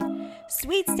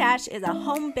Sweet Stash is a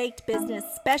home-baked business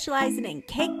specializing in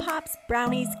cake pops,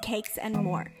 brownies, cakes, and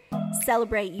more.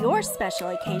 Celebrate your special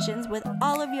occasions with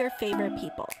all of your favorite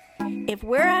people. If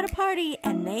we're at a party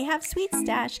and they have Sweet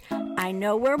Stash, I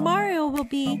know where Mario will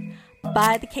be,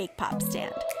 by the cake pop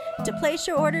stand. To place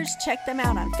your orders, check them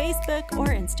out on Facebook or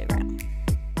Instagram.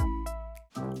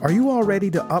 Are you all ready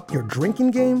to up your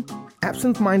drinking game?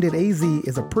 Absinthe Minded AZ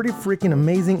is a pretty freaking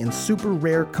amazing and super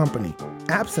rare company.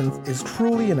 Absinthe is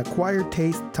truly an acquired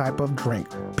taste type of drink.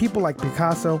 People like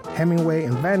Picasso, Hemingway,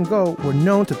 and Van Gogh were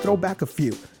known to throw back a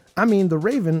few. I mean, The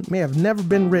Raven may have never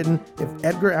been written if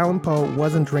Edgar Allan Poe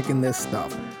wasn't drinking this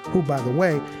stuff, who, by the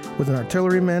way, was an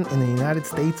artilleryman in the United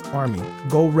States Army.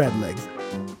 Go Redlegs.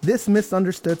 This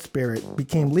misunderstood spirit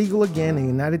became legal again in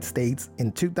the United States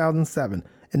in 2007,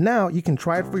 and now you can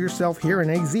try it for yourself here in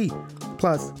AZ.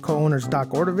 Plus, co-owners Doc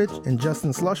Ordovich and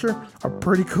Justin Slusher are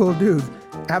pretty cool dudes.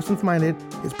 Absinthe Minded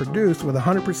is produced with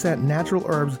 100% natural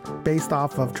herbs based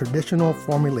off of traditional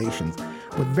formulations,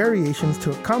 with variations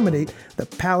to accommodate the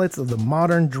palates of the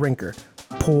modern drinker.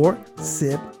 Pour,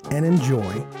 sip, and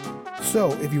enjoy.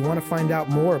 So, if you want to find out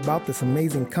more about this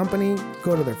amazing company,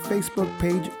 go to their Facebook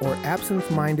page or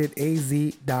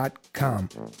absinthemindedaz.com.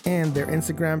 And their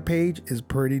Instagram page is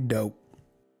pretty dope.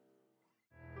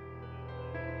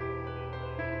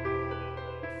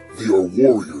 They are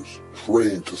warriors,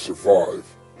 trained to survive,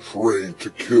 trained to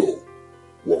kill.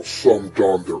 While some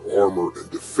don their armor and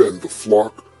defend the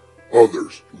flock,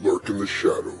 others lurk in the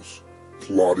shadows,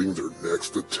 plotting their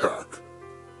next attack.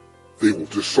 They will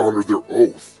dishonor their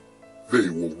oath. They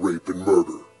will rape and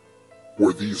murder.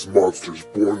 Were these monsters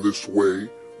born this way,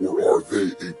 or are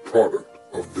they a product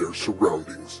of their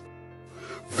surroundings?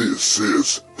 This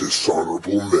is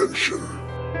Dishonorable Mention.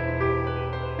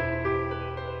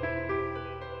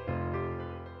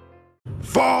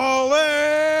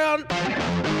 Fallen!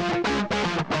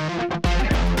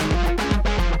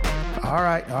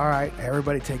 All right.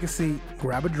 Everybody take a seat,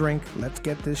 grab a drink. Let's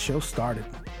get this show started.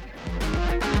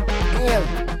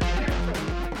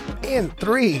 In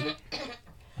 3,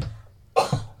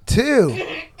 2,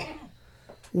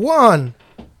 1.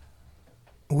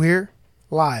 We're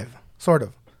live. Sort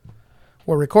of.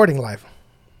 We're recording live.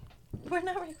 We're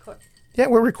not recording. Yeah,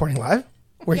 we're recording live.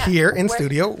 We're here in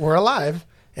studio. We're alive.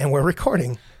 And we're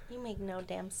recording. You make no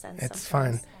damn sense. It's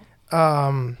fine.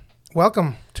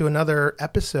 Welcome to another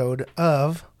episode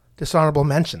of Dishonorable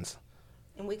Mentions.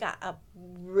 And we got a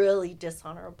really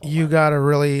dishonorable You one. got a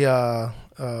really a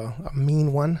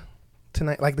mean one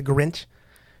tonight, like the Grinch.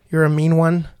 You're a mean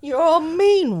one. You're a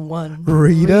mean one.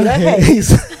 Rita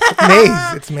Hayes.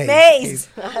 Maze. It's Maze. Maze.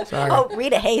 Sorry. Oh,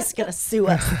 Rita Hayes is going to sue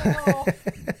us.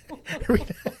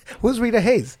 Who's Rita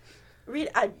Hayes?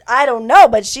 Rita, I don't know,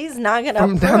 but she's not going to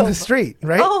From down the street,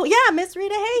 right? Oh, yeah, Miss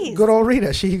Rita Hayes. Good old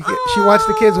Rita. She watched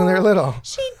the kids when they were little.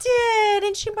 She did,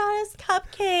 and she brought us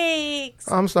cupcakes.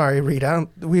 I'm sorry, Rita.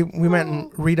 We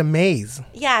meant Rita Maze.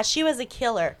 Yeah, she was a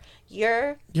killer.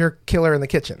 You're killer in the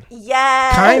kitchen.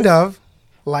 Yes. Kind of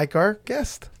like our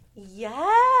guest.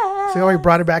 Yes. See how we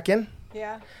brought her back in?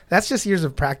 Yeah. That's just years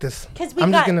of practice.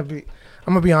 I'm gonna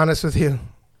be honest with you.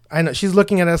 I know she's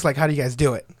looking at us like, how do you guys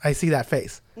do it? I see that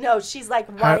face. No, she's like,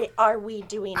 why are we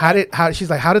doing it? She's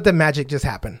like, how did the magic just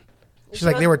happen? She's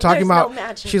like, goes, they were talking "There's no about,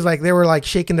 magic." she's like, they were like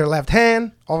shaking their left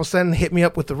hand. All of a sudden hit me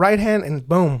up with the right hand and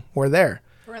boom, we're there.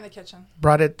 We're in the kitchen.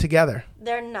 Brought it together.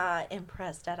 They're not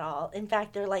impressed at all. In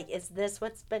fact, they're like, is this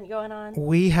what's been going on?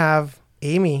 We have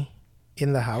Amy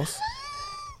in the house.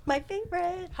 My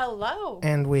favorite. Hello.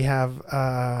 And we have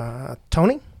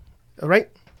Tony, right?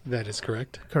 That is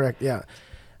correct. Correct, yeah.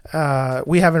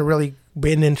 We haven't really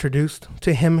been introduced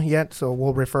to him yet, so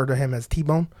we'll refer to him as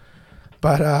T-Bone.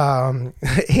 But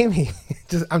Amy,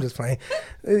 I'm just playing.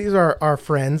 These are our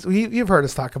friends. You've heard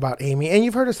us talk about Amy, and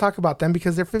you've heard us talk about them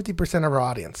because they're 50% of our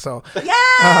audience. So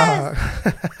Yes!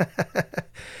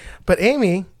 But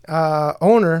Amy,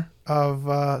 owner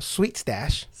of Sweet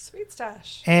Stash. Sweet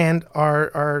Stash. And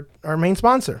our main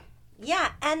sponsor.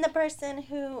 Yeah, and the person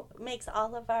who makes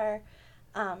all of our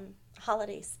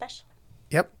holidays special.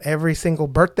 Yep, every single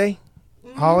birthday,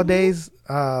 holidays,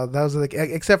 those are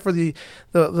except for the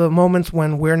moments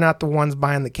when we're not the ones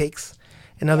buying the cakes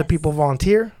and other people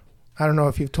volunteer. I don't know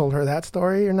if you've told her that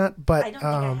story or not, but I don't think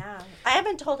I have. I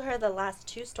haven't told her the last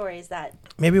two stories that.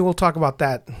 Maybe we'll talk about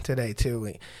that today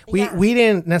too. We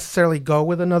didn't necessarily go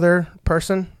with another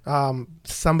person.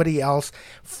 Somebody else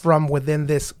from within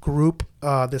this group,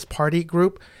 this party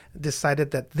group,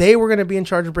 decided that they were going to be in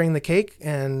charge of bringing the cake,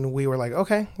 and we were like,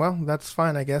 okay, well, that's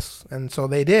fine, I guess. And so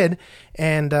they did,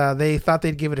 and they thought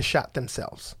they'd give it a shot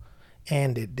themselves.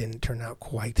 and it didn't turn out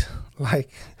quite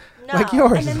like No.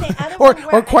 yours, And then the other or one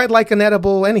where or quite like an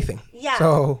edible anything. Yeah.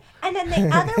 So. And then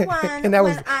the other one, And that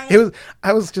was when it was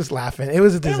I was just laughing. It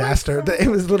was a was disaster. so It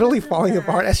was literally falling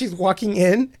apart as she's walking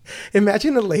in.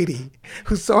 Imagine a lady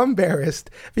who's so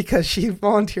embarrassed because she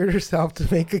volunteered herself to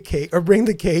make a cake or bring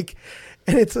the cake,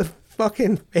 and it's a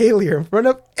fucking failure in front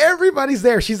of everybody's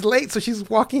there. She's late, so she's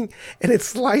walking and it's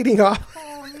sliding off.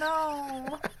 Oh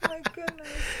no! My goodness.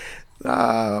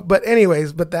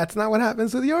 But that's not what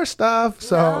happens with your stuff.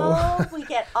 So No, we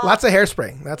get all lots of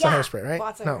hairspray. That's Yeah. a hairspray, right?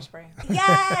 Lots of No. hairspray.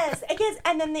 Yes, because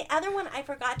and then the other one I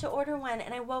forgot to order one,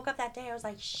 and I woke up that day I was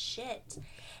like shit,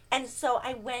 and so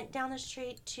I went down the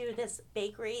street to this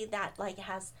bakery that like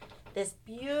has this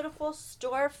beautiful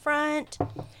storefront.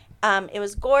 It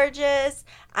was gorgeous.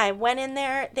 I went in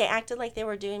there. They acted like they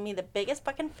were doing me the biggest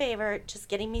fucking favor, just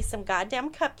getting me some goddamn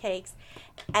cupcakes,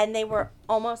 and they were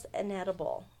almost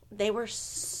inedible. They were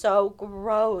so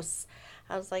gross.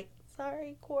 I was like,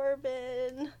 sorry,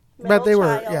 Corbin. But they were,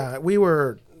 Middle child. yeah, we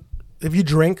were. If you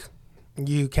drink,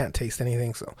 you can't taste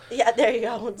anything. So, Yeah, there you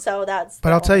go. So that's. but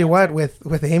the I'll tell you only what, answer.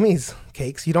 with Amy's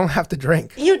cakes, you don't have to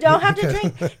drink. You don't have to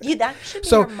Because- drink. You that should be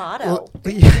So, your motto.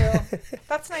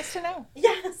 That's nice to know.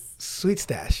 Yes. Sweet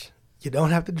Stash, you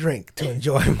don't have to drink to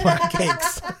enjoy my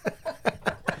cakes.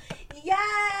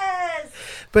 Yes.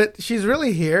 But she's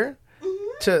really here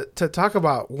to talk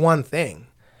about one thing,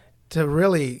 to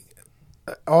really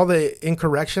all the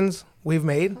incorrections we've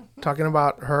made, talking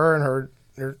about her and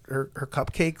her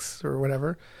cupcakes or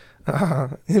whatever.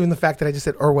 Even the fact that I just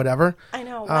said or whatever. I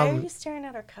know. Why are you staring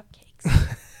at our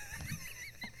cupcakes?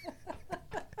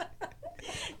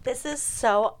 This is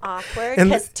so awkward And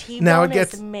because now it T-Bone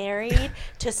gets- is married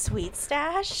to Sweet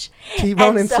Stash.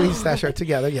 T-Bone and so- Sweet Stash are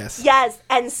together, yes. Yes,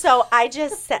 and so I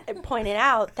just pointed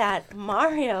out that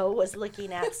Mario was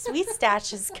looking at Sweet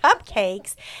Stash's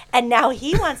cupcakes, and now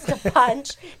he wants to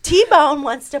punch. T-Bone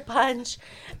wants to punch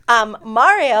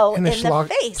Mario in the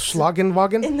face.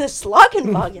 Schlagenwagen? In the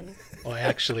Schlagenwagen. Well,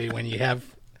 actually, when you have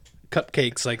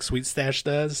cupcakes like Sweet Stash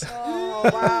does, Oh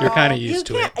wow! you're kind of You used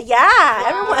to it. can't. Yeah,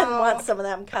 everyone wants some of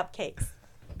them cupcakes.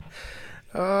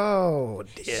 Oh,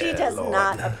 dear She does Lord.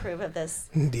 not approve of this.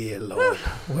 Dear Lord.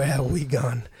 Where we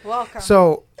gone? Welcome.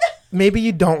 So maybe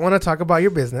you don't want to talk about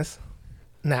your business.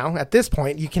 Now, at this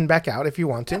point, you can back out if you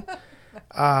want to.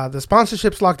 The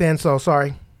sponsorship's locked in, so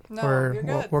sorry. No, you're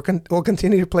good. We'll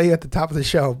continue to play at the top of the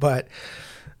show, but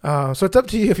so it's up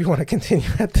to you if you want to continue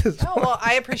at this Oh, point. well,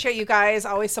 I appreciate you guys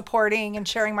always supporting and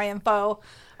sharing my info.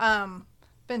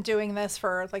 Been doing this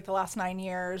for like the last 9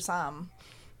 years. I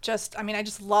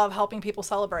just love helping people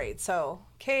celebrate. So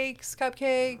cakes,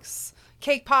 cupcakes,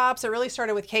 cake pops. It really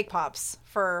started with cake pops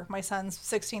for my son's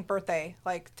 16th birthday,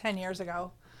 like 10 years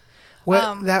ago.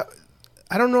 Well,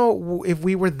 I don't know if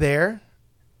we were there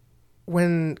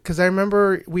because I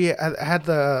remember we had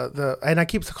the and I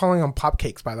keep calling them pop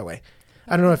cakes, by the way.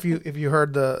 I don't know if you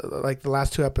heard the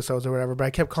last 2 episodes or whatever, but I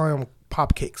kept calling them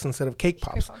pop cakes instead of cake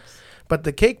pops. Cake pops. But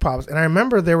the cake pops, and I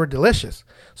remember they were delicious.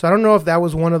 So I don't know if that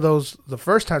was one of those the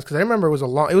first times, because I remember it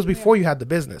was before you had the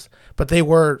business, but they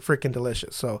were freaking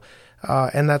delicious. So,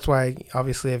 and that's why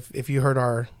obviously if you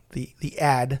heard the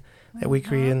ad that we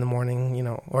created in the morning,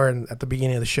 or at the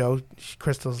beginning of the show,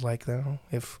 Crystal's like,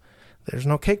 if there's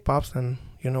no cake pops, then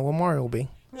you know what Mario will be.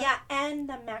 Yeah, and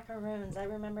the macaroons. I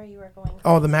remember you were going.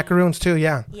 Oh, the crazy. macaroons too,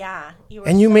 yeah. Yeah, you were.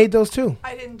 And you so- made those too.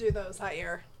 I didn't do those that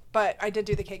year, but I did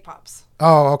do the cake pops.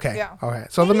 Oh, okay. Yeah. Okay.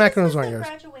 So Maybe the this macaroons was weren't the yours.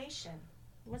 Graduation.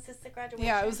 Was this the graduation?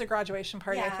 Yeah, it was the graduation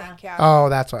party, I Yeah. think. Yeah. Oh,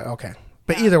 that's why. Okay.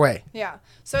 But either way, Yeah.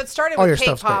 So it started All your with cake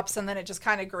stuff's great. pops, and then it just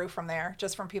kind of grew from there,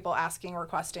 just from people asking,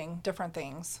 requesting different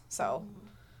things. So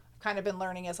I've kind of been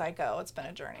learning as I go. It's been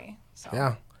a journey. So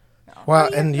yeah.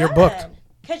 Well, and you're booked.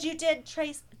 Because you did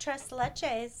Tres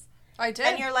Leches. I did.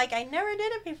 And you're like, I never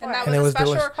did it before. And that And it was a was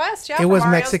special delicious. request. Yeah. It for was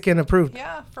Mario's- Mexican approved.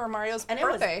 Yeah, for Mario's and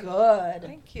birthday. it was good.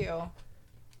 Thank you.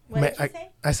 What did you say?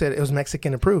 I said it was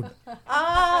Mexican approved.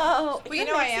 Oh. Well, you you're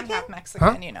know I am half Mexican? Mexican,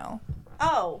 Huh? you know.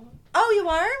 Oh, you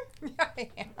are? Yeah, I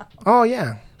am. Oh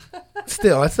yeah.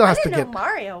 Still, it still I has to didn't know get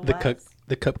Mario was.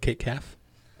 The cupcake half.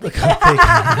 the cupcake.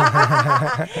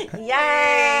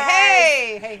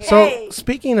 Yay! Hey. So Hey.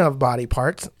 speaking of body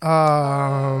parts,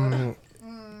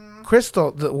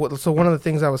 Crystal. So one of the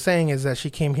things I was saying is that she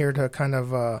came here to kind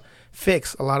of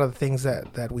fix a lot of the things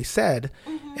that we said,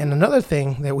 and another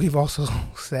thing that we've also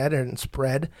said and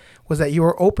spread was that you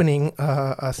were opening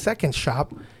a second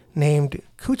shop named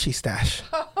Coochie Stash,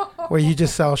 where you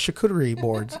just sell charcuterie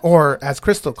boards, or as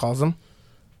Crystal calls them,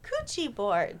 Coochie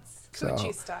boards.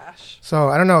 Coochie stash. So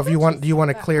I don't know if do you want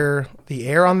to clear the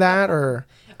air on that or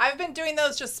I've been doing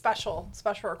those just special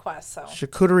requests. So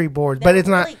charcuterie boards, They're but it's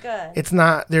really not. good. It's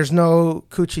not. There's no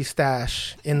coochie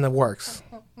stash in the works.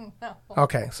 no.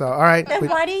 Okay, so all right, Then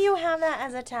why do you have that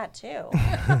as a tattoo?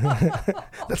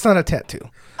 that's not a tattoo.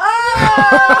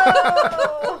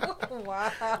 Oh!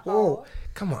 Wow. Whoa,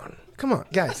 come on,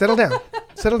 guys, settle down.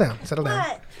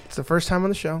 What? It's the first time on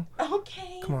the show.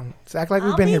 Okay. Come on, let's act like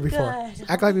we've I'll been be here before. good.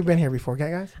 Act like we've been here before, okay,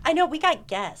 guys? I know we got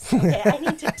guests. Okay, I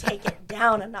need to take it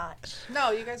down a notch.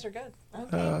 No, you guys are good.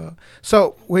 Okay.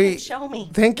 So we Show me.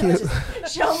 thank you.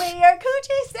 Show me your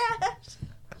coochie stash.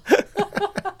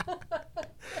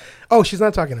 Oh, she's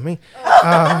not talking to me.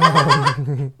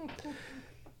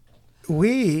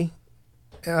 We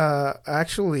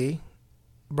actually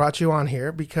brought you on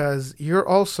here because you're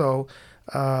also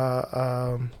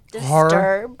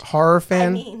Disturbed. horror fan.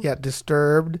 I mean- Yeah,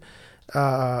 Disturbed,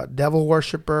 devil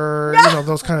worshiper,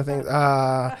 those kind of things.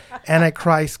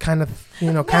 Antichrist kind of,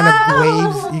 kind of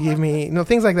waves you give me,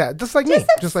 things like that. Just like me,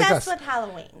 just like us. Obsessed with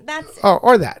Halloween. That's it. Oh,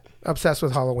 or that. Obsessed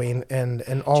with Halloween and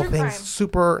all True things crime.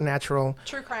 supernatural.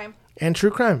 True crime. And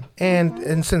true crime.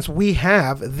 And since we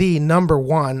have the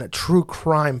 #1 true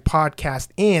crime podcast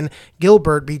in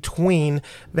Gilbert between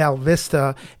Val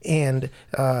Vista and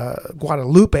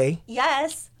Guadalupe,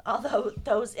 Yes, although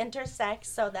those intersect,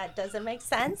 so that doesn't make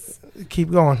sense. keep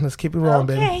going. Let's keep it rolling,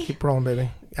 Okay. baby. Keep rolling, baby.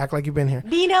 Act like you've been here.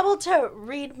 Being able to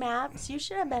read maps, you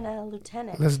should have been a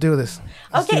lieutenant. Let's do this.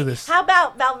 Let's do Okay, this. how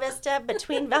about Val Vista,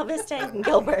 between Val Vista and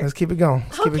Gilbert? Let's keep it going.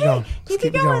 Let's keep it Okay, going. keep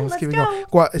it going. Let's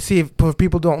go. See, if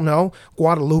people don't know,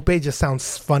 Guadalupe just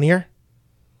sounds funnier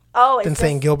Oh, than it's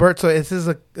saying Gilbert. So this is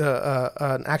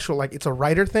an actual, it's a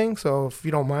writer thing. So if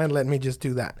you don't mind, let me just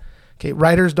do that. Okay,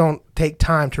 writers don't take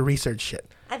time to research shit.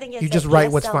 I think it's you just a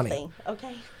write what's ESL funny. thing,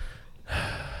 okay.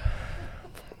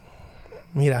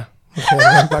 Mira,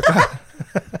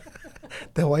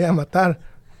 te voy a matar.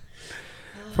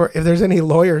 For if there's any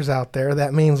lawyers out there,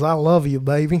 that means I love you,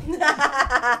 baby.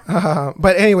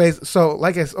 But anyways, so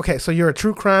so you're a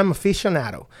true crime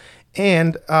aficionado,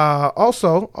 and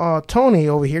also Tony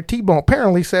over here, T-Bone,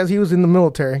 apparently says he was in the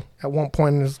military at one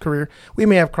point in his career. We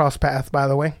may have crossed paths, by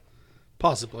the way.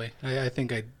 Possibly. I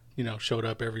think I showed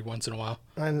up every once in a while.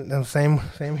 And same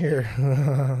here.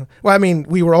 Well, I mean,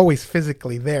 we were always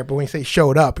physically there, but when you say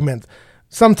showed up, it meant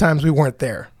sometimes we weren't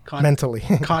there mentally.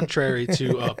 Contrary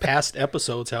to past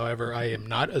episodes, however, I am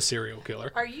not a serial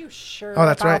killer. Are you sure Oh,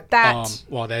 that's about right. that?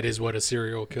 Well, that is what a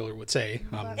serial killer would say.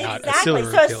 I'm not a Exactly.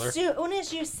 serial So killer. as soon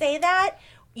as you say that,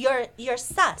 you're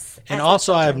sus. And as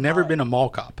also, the I've children never call been it. a mall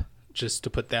cop, just to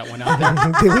put that one out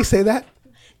there. Did we say that?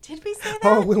 Did we say that?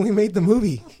 Oh, when we made the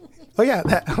movie. Oh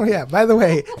yeah. By the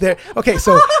way, there. Okay,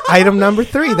 so item number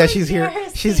 3 that she's here.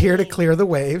 She's here to clear the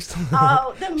waves.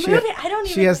 Oh, the movie. I don't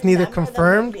even She has neither remember the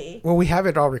confirmed. movie. Well, we have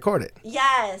it all recorded.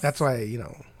 Yes. That's why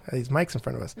these mics in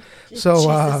front of us. Jesus So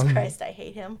Christ, I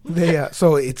hate him.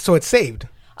 so it's saved,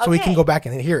 so we can Okay. go back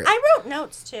and hear it. I wrote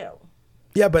notes too.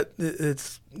 Yeah, but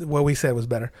it's what we said was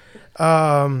better.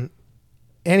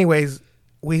 Anyways,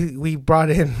 we brought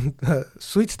in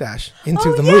Sweet Stash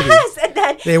into the movie. Yes, and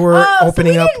then They were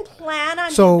opening so we up- Didn't plan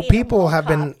on so him being a people mall have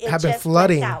been- cop. It have been just went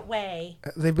flooding. that way.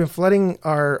 They've been flooding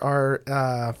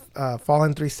our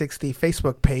Fallen 360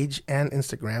 Facebook page and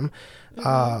Instagram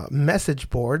message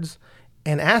boards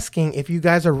and asking if you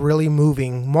guys are really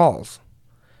moving malls.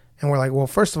 And we're like, well,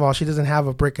 first of all, she doesn't have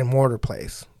a brick and mortar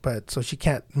place, so she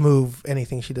can't move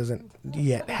anything she doesn't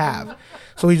yet have.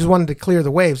 So we just wanted to clear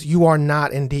the waves. You are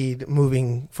not indeed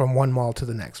moving from one mall to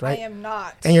the next, right? I am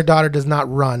not. And your daughter does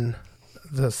not run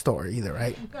the store either,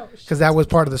 right? No, Because that was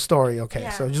part of the story. Okay, Yeah.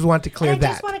 so just wanted to clear And I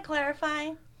that. just want to clarify,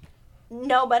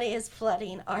 nobody is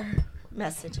flooding our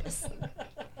messages.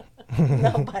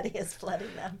 Nobody is flooding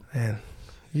them. Man,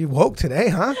 you woke today,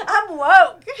 huh? I'm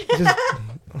woke.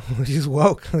 She's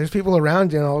woke. There's people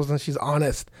around you, and all of a sudden she's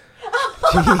honest.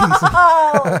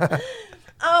 Jeez.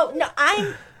 Oh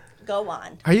no, go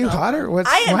on. Are you hot or what's?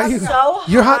 I am why are you, so hot.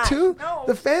 You're hot too. No.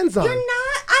 The fan's on. You're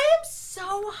not. I am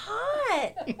so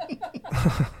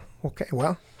hot. Okay,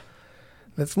 well,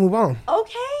 let's move on.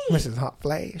 Okay. Mrs. Hot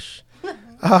Flash.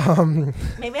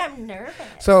 Maybe I'm nervous.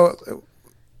 So,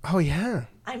 oh yeah.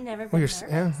 I've never been Well, nervous.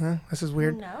 yeah. This is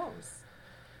weird. Who knows?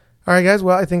 All right, guys.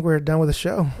 Well, I think we're done with the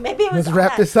show. Maybe it was Let's all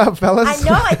wrap that- this up, fellas. I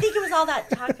know. I think it was all that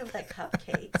talk of the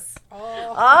cupcakes.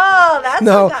 Oh, that's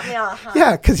No. what got me all hot.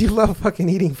 Yeah, because you love fucking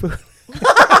eating food.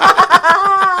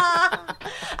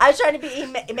 I was trying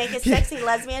to make a sexy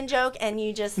lesbian joke, and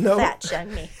you just No. fat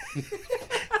shamed me.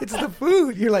 It's the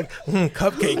food. You're like,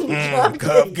 cupcake,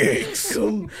 cupcakes.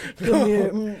 Come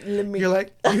here. Let me. You're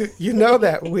like, you know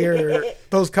that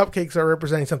those cupcakes are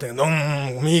representing something.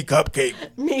 Me cupcake.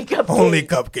 Me cupcake. Only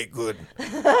cupcake good.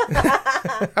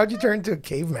 How'd you turn into a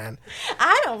caveman?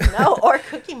 I don't know. Or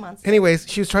Cookie Monster. Anyways,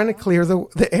 she was trying to clear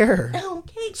the air.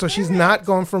 Okay. So she's not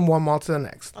going from one mall to the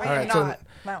next. All right. not. So,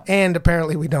 No. and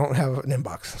apparently we don't have an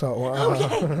inbox. So,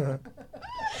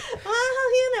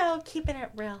 Well, keeping it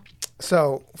real.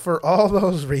 So for all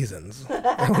those reasons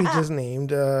that we just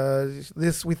named,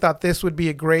 we thought this would be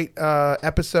a great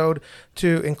episode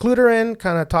to include her in,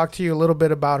 kind of talk to you a little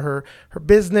bit about her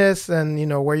business and,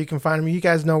 where you can find them. You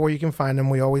guys know where you can find them.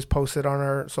 We always post it on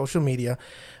our social media.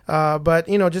 But,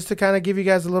 just to kind of give you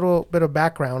guys a little bit of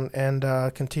background and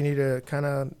continue to kind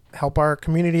of help our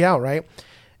community out, right?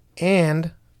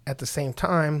 And at the same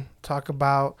time, talk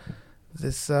about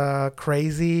this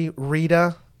crazy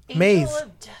Rita Mays. Angel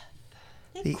of Death.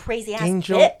 The Crazy ass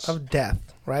Angel bitch. of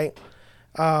Death, right?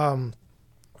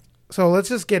 So let's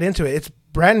just get into it. It's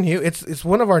brand new. It's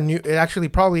one of our new. It actually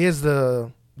probably is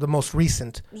the most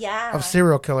recent of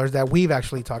serial killers that we've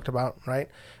actually talked about, right?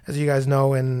 As you guys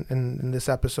know, in this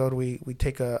episode, we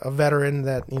take a veteran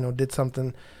that did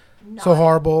something so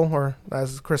horrible, or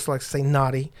as Chris likes to say,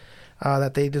 naughty,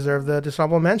 that they deserve the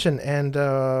dishonorable mention. And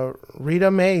Rita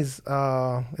Mays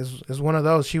is one of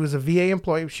those. She was a VA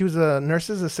employee. She was a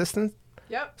nurse's assistant.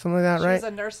 Yep. Something like that, She right? was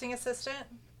a nursing assistant.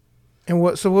 And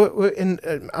what? I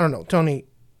don't know, Tony.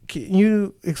 Can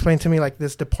you explain to me, like,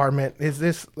 this department? Is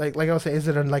this like I was saying? Is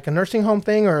it like a nursing home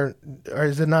thing, or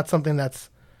is it not something that's?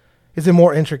 Is it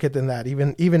more intricate than that?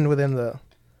 Even within the.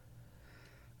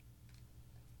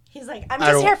 He's like, I'm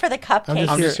just here for the cupcakes.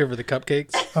 I'm just here for the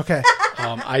cupcakes. Okay.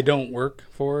 I don't work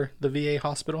for the VA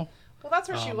hospital. Well, that's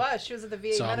where she was. She was at the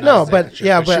VA So I'm medical No, not but exactly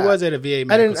yeah, but but she was at a VA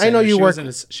medical I didn't. I know center. you work.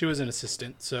 She was an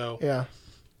assistant, so Yeah.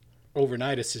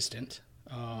 overnight assistant,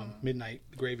 midnight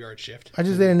graveyard shift. I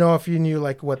just didn't know if you knew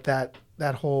like what that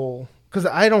whole, because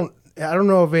I don't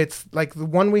know if it's like the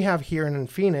one we have here in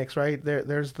Phoenix, right?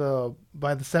 There's the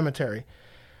by the cemetery.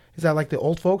 Is that like the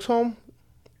old folks home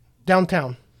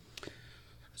downtown?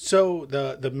 So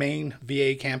the main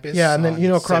VA campus. Yeah, and then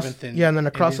on across 7th and and then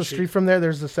across Indian the street from there,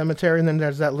 there's the cemetery, and then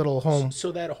there's that little home.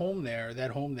 So that home there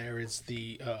is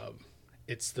the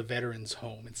it's the veterans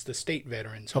home. It's the state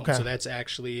veterans home. Okay. So that's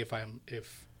actually, if I'm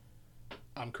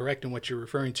correct in what you're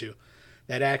referring to,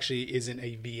 that actually isn't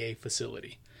a VA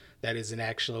facility. That is an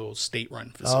actual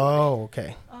state-run facility. Oh,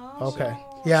 okay. Okay.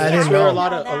 Yeah, I That's didn't where know.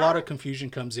 a lot of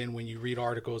confusion comes in when you read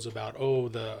articles about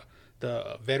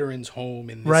the veterans home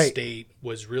in this state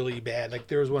was really bad. Like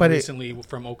there was one recently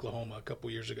from Oklahoma a couple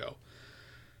years ago.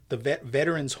 The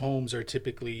veterans homes are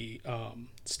typically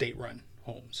state-run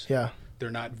homes. Yeah. They're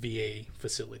not VA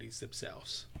facilities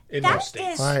themselves in That most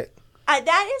states. is- All right.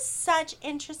 That is such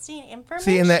interesting information.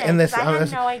 See, and this, 'cause I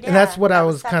had no idea. and that's what That I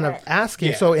was kind of separate. asking.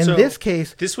 Yeah, So in this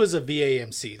case, this was a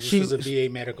VAMC. This was a VA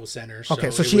medical center.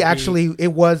 okay, so it she would be- actually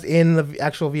it was in the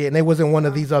actual VA, and it wasn't one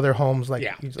of these other homes. Like,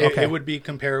 Yeah, okay, it would be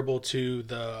comparable to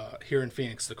the here in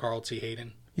Phoenix, the Carl T.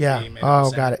 Hayden. Yeah. VA Medical Oh,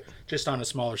 Center, got it. Just on a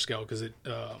smaller scale because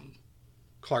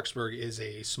Clarksburg is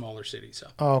a smaller city. So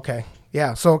Oh, okay.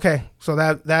 Yeah. So So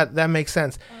that makes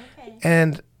sense. Okay.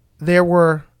 And there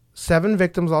were 7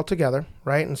 victims altogether,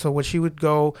 right? And so what she would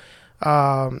go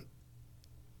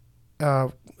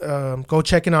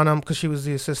checking on them because she was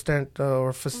the assistant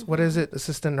what is it?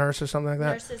 Assistant nurse or something like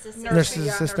that. Nurse's assistant. Nurse's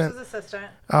assistant. Nurse's assistant.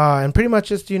 And pretty much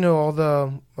just all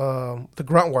the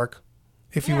grunt work,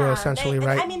 if you will, essentially,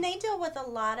 right? I mean, they deal with a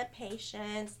lot of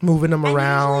patients. Moving them And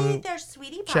around. usually they're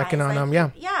sweetie pies. checking on them,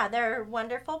 yeah. Yeah, they're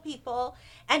wonderful people.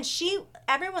 And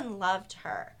everyone loved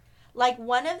her. Like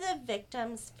one of the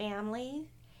victims' family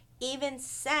even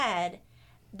said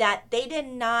that they did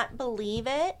not believe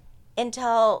it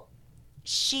until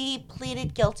she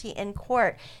pleaded guilty in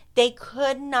court. They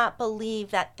could not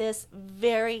believe that this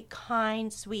very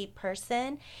kind, sweet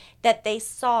person that they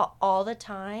saw all the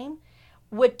time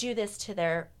would do this to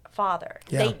their father.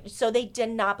 Yeah. So they did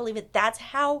not believe it. That's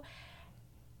how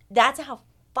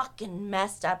fucking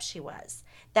messed up she was.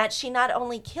 That she not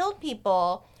only killed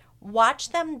people,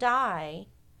 watched them die,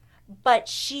 but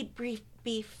she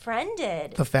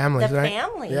befriended The families, the right?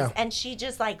 families, Yeah. and she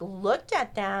just like looked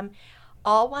at them,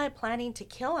 all while planning to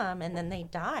kill them, and then they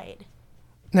died.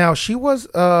 Now she was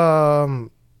a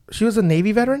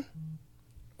Navy veteran,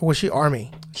 or was she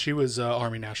Army? she was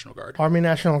Army National Guard. Army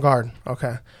National Guard.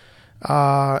 Okay.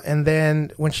 And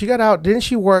then when she got out, didn't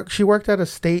she work? She worked at a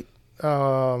state.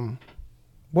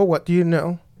 What do you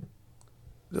know?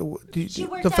 She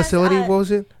worked The as, facility. What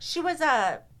was it? She was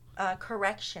a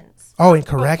corrections. Oh, in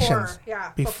corrections. Before,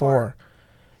 yeah, Before.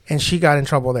 And she got in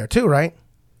trouble there too, right?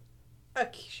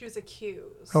 She was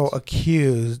accused. Oh,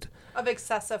 accused. Of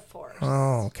excessive force.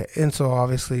 Oh, okay. And so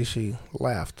obviously she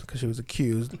left because she was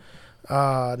accused.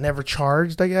 Never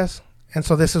charged, I guess. And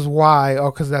so this is why,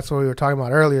 because that's what we were talking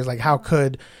about earlier, is like how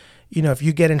could, if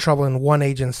you get in trouble in one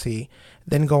agency,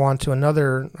 then go on to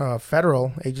another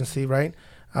federal agency, right?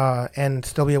 And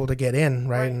still be able to get in,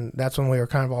 right? And that's when we were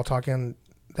kind of all talking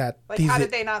that. Like, how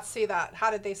did they not see that?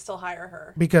 How did they still hire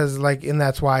her? Because, and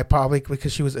that's why probably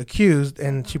because she was accused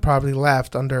and she probably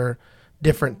left under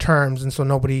different terms. And so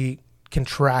nobody can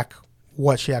track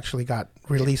what she actually got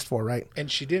released for, right?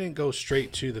 And she didn't go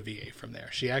straight to the VA from there.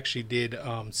 She actually did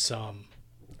some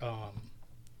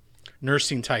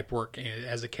nursing type work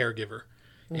as a caregiver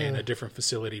in a different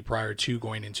facility prior to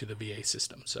going into the VA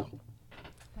system. So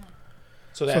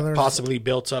that possibly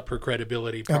built up her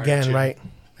credibility again, right?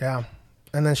 Yeah.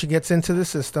 And then she gets into the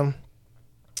system.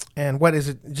 And what is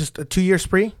it? Just a 2-year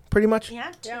spree, pretty much?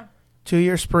 Yeah.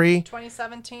 2-year spree.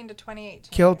 2017 to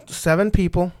 2018. Killed 7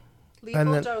 people.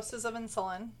 Lethal doses of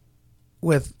insulin.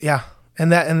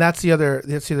 And that's the other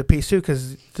piece too,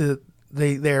 because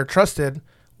they're trusted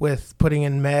with putting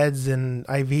in meds and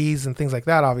IVs and things like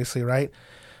that, obviously, right?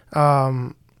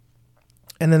 And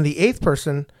then the 8th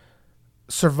person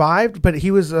survived, but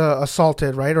he was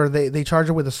assaulted, right? Or they charged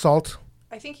him with assault.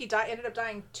 I think he ended up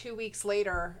dying 2 weeks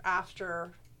later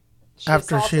after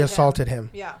she assaulted him.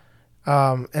 Yeah.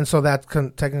 And so that's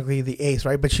technically the 8th,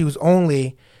 right? But she was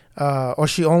only,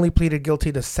 she only pleaded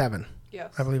guilty to 7.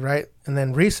 Yes. I believe, right? And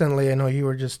then recently, I know you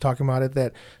were just talking about it,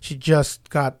 that she just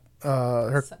got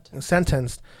her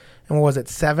sentenced. And what was it,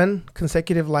 7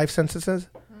 consecutive life sentences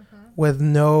with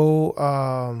no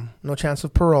chance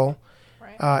of parole.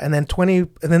 Right. And then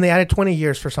they added 20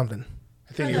 years for something.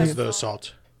 I think it was the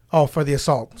assault. Oh, for the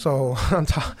assault. So on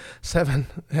top, 7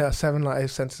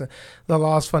 life sentences. The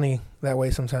law's funny that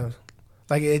way sometimes.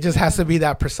 Like, it just has to be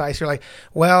that precise. You're like,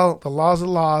 well, the law's the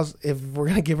laws. If we're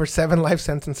going to give her 7 life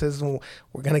sentences,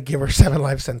 we're going to give her 7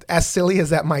 life sentences. As silly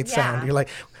as that might sound. You're like,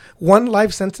 1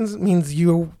 life sentence means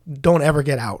you don't ever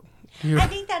get out. I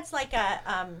think that's like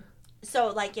so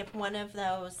like if one of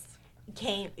those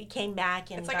came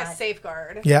back and it's like a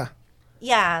safeguard. Yeah.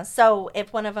 Yeah, so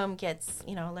if one of them gets,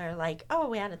 they're like, oh,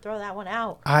 we had to throw that one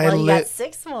out. You got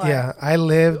 6 more. Yeah, I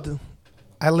lived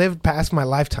past my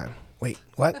lifetime. Wait,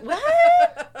 what? What?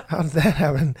 How did that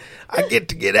happen? I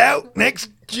get out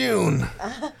next June.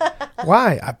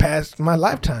 Why? I passed my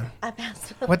lifetime.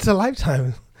 What's a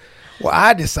lifetime? Well,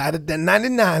 I decided that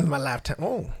 99 is my lifetime.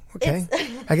 Oh, okay.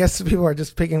 I guess people are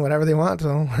just picking whatever they want.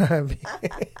 So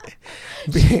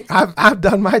I've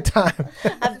done my time.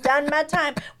 I've done my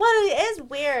time. Well, it is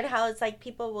weird how it's like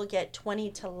people will get 20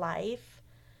 to life.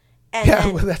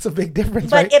 And well, that's a big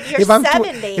difference, but right? if you're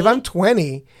 70. If I'm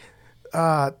 20,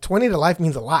 20 to life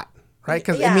means a lot, right?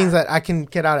 Because it means that I can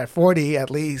get out at 40 at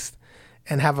least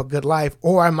and have a good life,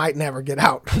 or I might never get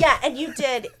out. Yeah, and you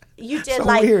did so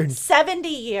like weird. 70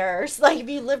 years. Like if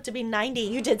you live to be 90,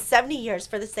 you did 70 years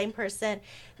for the same person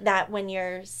that when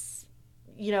you're,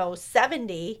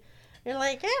 70, you're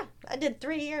like, yeah, I did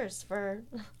 3 years for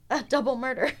a double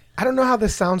murder. I don't know how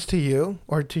this sounds to you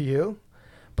or to you,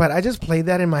 but I just played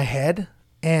that in my head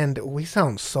and we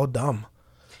sound so dumb.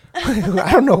 I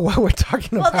don't know what we're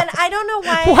talking about. Well, then I don't know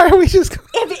why. Why are we just...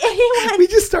 If anyone... We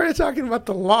just started talking about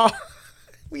the law.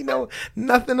 We know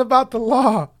nothing about the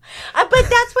law. But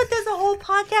that's what this whole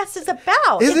podcast is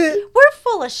about. Is it? We're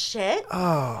full of shit.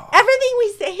 Oh. Everything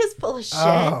we say is full of shit.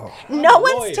 Oh. No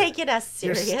one's taking us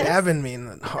serious. You're stabbing me in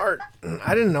the heart.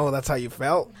 I didn't know that's how you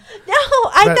felt. No,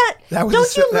 I thought...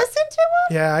 Don't you listen to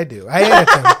him? Yeah, I do. I edit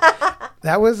them.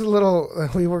 That was a little...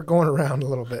 We were going around a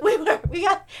little bit.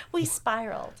 We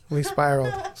spiraled. We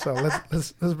spiraled. So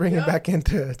let's bring it back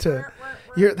into...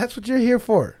 That's what you're here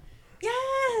for. Yes.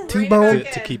 T-Bone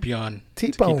to keep you on.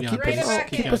 T-Bone,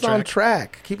 keep us on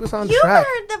track. Keep us on track. You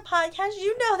heard the podcast.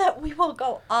 You know that we will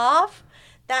go off.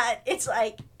 That it's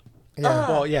like. Yeah.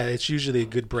 Well, yeah, it's usually a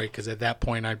good break because at that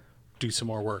point I do some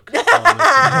more work. You're like,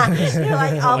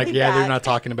 I'll be back. They're not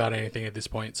talking about anything at this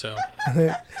point. So.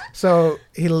 So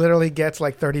he literally gets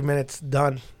like 30 minutes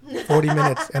done, 40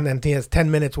 minutes, and then he has 10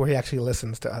 minutes where he actually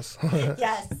listens to us.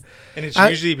 Yes. And it's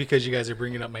usually because you guys are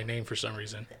bringing up my name for some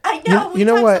reason. I know. You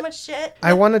know talk what? So much shit.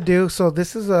 I want to do. So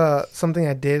this is something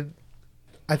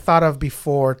I thought of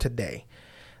before today,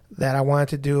 that I wanted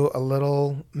to do a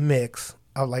little mix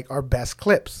of like our best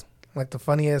clips, like the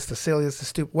funniest, the silliest, the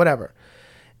stupid, whatever.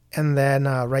 And then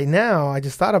right now, I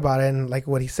just thought about it, and like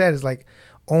what he said is like,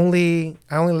 I only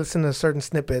listen to certain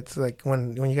snippets, like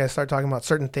when you guys start talking about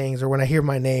certain things, or when I hear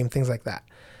my name, things like that.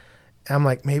 And I'm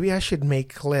like, maybe I should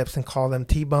make clips and call them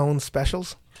T-Bone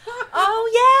specials.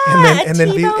 Oh and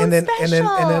then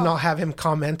I'll have him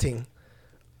commenting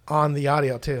on the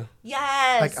audio too.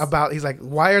 Yes. He's like,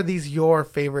 why are these your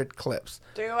favorite clips?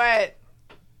 Do it.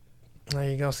 There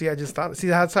you go. See,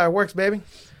 that's how it works, baby.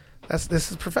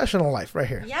 This is professional life right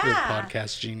here. Yeah. You're a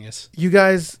podcast genius. You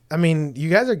guys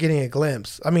are getting a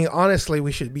glimpse. I mean, honestly,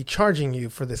 we should be charging you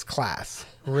for this class.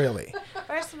 Really.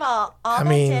 First of all that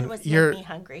did was make me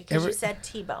hungry because you said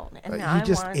T-bone, and now you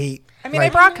just ate. I mean, I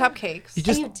brought cupcakes. You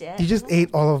just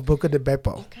ate all of Buca de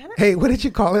Beppo. Hey, what did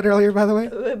you call it earlier, by the way?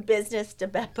 Business de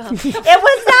Beppo. It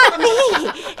was not me.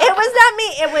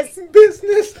 It was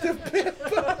Business de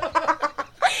Beppo.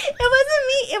 It wasn't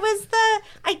me. It was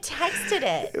I texted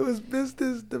it. It was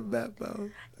Business de Beppo.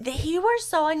 You were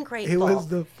so ungrateful. It was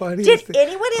the funniest thing. Did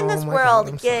anyone in this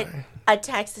world get a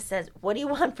text that says, "What do you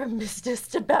want from Business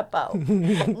de Beppo?"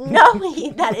 No,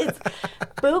 that is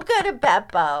Buca de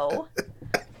Beppo.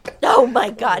 Oh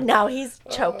my God! Now he's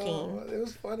choking. It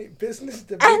was funny. Business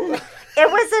de Beppo. And it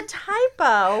was a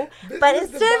typo. But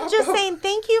instead of just saying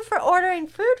thank you for ordering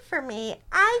food for me,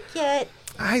 I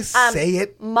say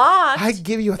it. Mocked. I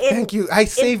give you a thank you. I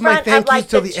save my thank yous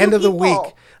till the end of the week.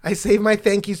 I save my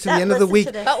thank yous to the end of the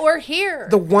week. But we're here.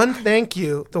 The one thank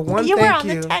you. You were on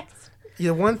the text.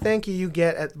 The one thank you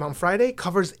get on Friday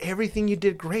covers everything you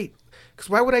did great. Because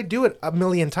why would I do it a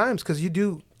million times? Because you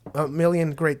do a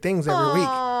million great things every week.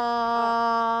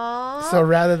 So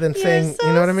rather than saying,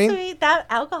 you know what I mean? Sweet. That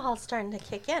alcohol's starting to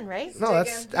kick in, right? No,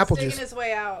 that's apple juice. His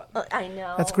way out. I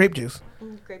know. That's grape juice.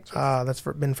 Grape juice. That's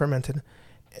been fermented.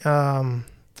 No,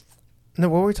 what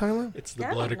were we talking about? It's the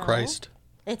blood of Christ.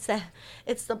 It's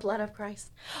the blood of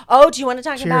Christ. Oh, do you want to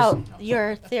talk about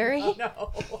your theory?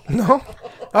 No.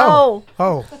 Oh,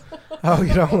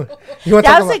 you don't. You want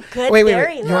to that talk was about, a good wait.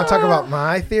 theory. You want to talk about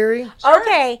my theory? Sure.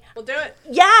 Okay. We'll do it.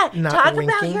 Yeah. Not talk winking.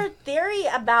 about your theory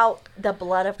about the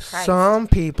blood of Christ. Some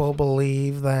people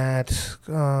believe that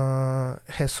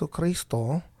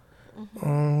Jesucristo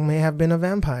may have been a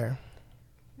vampire.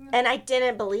 And I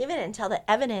didn't believe it until the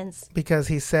evidence. Because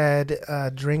he said,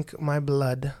 drink my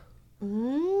blood,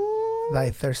 thy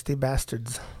thirsty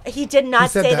bastards. He did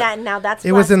not say that. Now that's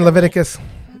it was in Leviticus.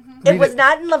 It was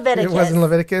not in Leviticus. It was in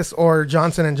Leviticus or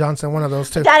Johnson & Johnson, one of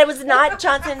those two. That it was not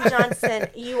Johnson & Johnson.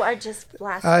 You are just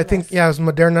blasphemous. I think, it was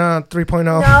Moderna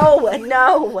 3.0.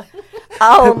 No.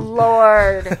 Oh,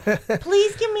 Lord.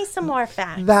 Please give me some more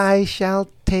facts. Thou shalt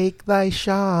take thy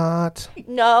shot.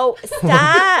 No,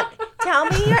 stop. Tell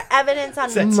me your evidence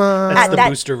on that's the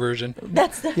booster version.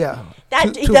 That's the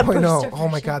 2.0. Oh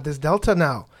my God, this Delta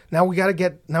now. Now we gotta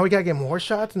get more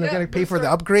shots, and they're gonna pay for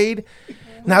the upgrade.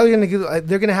 Now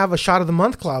they're gonna have a shot of the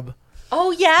month club. Oh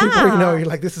yeah. You're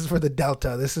like, this is for the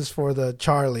Delta, this is for the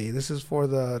Charlie, this is for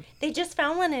the. They just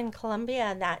found one in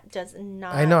Colombia that does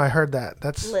not. I know, I heard that.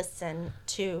 Listen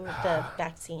to the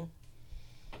vaccine.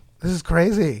 This is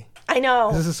crazy. I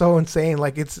know. This is so insane.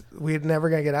 Like we're never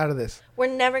gonna get out of this. We're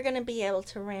never gonna be able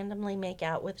to randomly make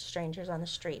out with strangers on the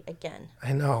street again.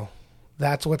 I know.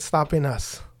 That's what's stopping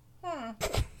us.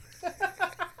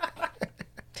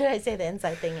 Did I say the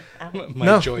inside thing out?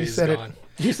 My joy is gone.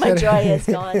 My joy is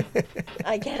gone.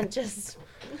 I can't just.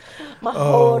 My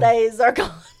whole days are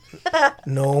gone.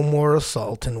 No more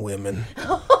assaulting women.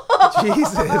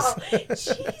 Jesus.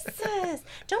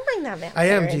 Don't bring that man. I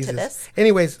am into Jesus. This.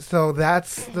 Anyways, so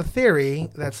that's the theory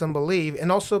that some believe,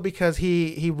 and also because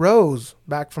he rose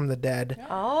back from the dead.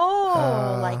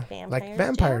 Oh, like vampires. Like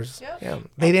vampires. Yep. Yeah.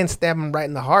 They didn't stab him right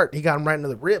in the heart. He got him right into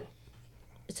the rib.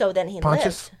 So then he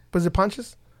Pontius. lived. Was it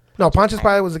Pontius? No, Pontius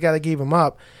Pilate was the guy that gave him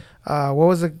up. What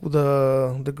was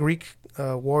the Greek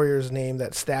warrior's name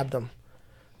that stabbed him?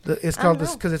 It's called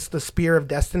this because it's the spear of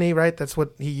destiny, right? That's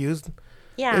what he used.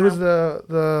 Yeah. It was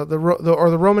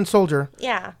the Roman soldier.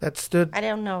 Yeah. That stood. I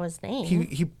don't know his name.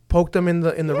 He poked him in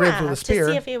the ribs with a spear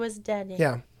to see if he was dead.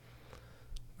 Yeah.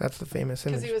 That's the famous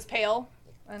image. Because he was pale.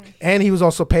 And he was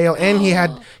also pale, and he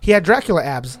had Dracula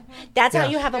abs. That's how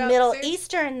you have a Middle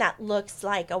Eastern that looks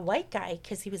like a white guy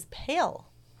because he was pale.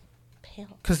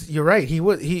 Because you're right,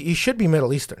 he should be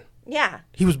Middle Eastern. Yeah.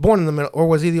 He was born in the middle, or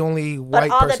was he the only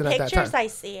white person at that time? But all the pictures I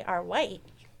see are white.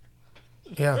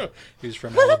 Yeah. He's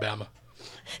from Alabama.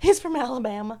 He's from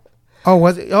Alabama. Oh,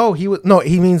 was it? Oh, he was. No,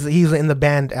 he means he's in the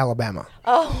band Alabama.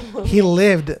 Oh. He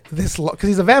lived this long because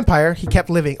he's a vampire. He kept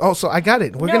living. Oh, so I got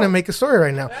it. We're gonna make a story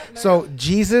right now. So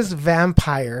Jesus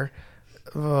vampire,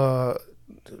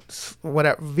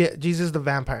 whatever. Jesus the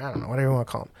vampire. I don't know, whatever you want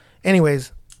to call him.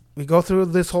 Anyways, we go through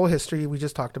this whole history we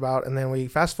just talked about, and then we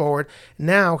fast forward.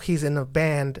 Now he's in a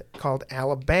band called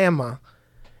Alabama,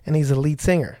 and he's a lead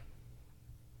singer.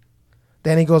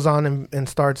 Then he goes on and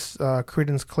starts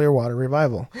Creedence Clearwater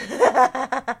Revival.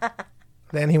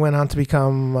 Then he went on to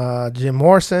become Jim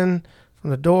Morrison from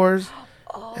The Doors.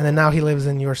 And then now he lives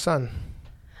in Your Son.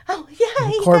 Oh, yeah,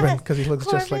 he Corbin, does. because he looks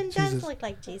just like Corbin Jesus. does look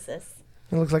like Jesus.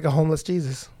 He looks like a homeless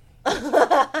Jesus.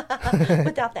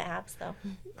 Without the abs, though.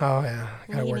 Oh, yeah.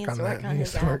 I gotta He work needs on to work that. on He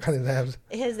needs his to work on his abs.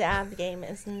 His ab game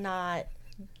is not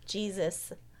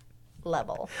Jesus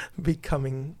level.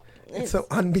 Becoming. It's so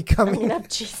unbecoming. Of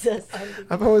Jesus.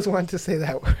 I've always wanted to say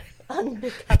that word.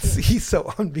 Unbecoming. He's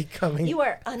so unbecoming. You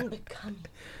are unbecoming.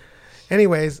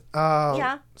 Anyways,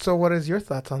 Yeah. So what is your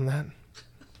thoughts on that?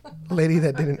 Lady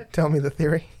that didn't tell me the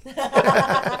theory.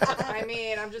 I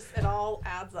mean, it all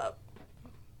adds up.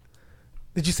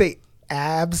 Did you say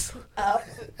abs? Up.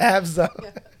 Abs up.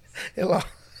 Hello.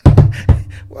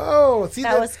 Whoa. See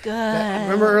That was good.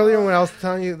 Remember earlier when I was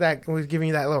telling you that, I was giving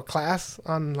you that little class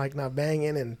on like not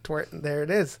banging and twerking? There it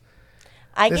is.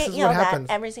 I This get is yelled what at happens.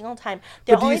 every single time.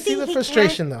 But do you see the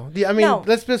frustration though? No.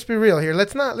 Let's just be real here.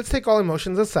 Let's take all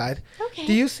emotions aside. Okay.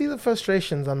 Do you see the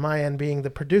frustrations on my end being the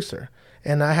producer?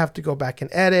 And I have to go back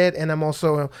and edit, and I'm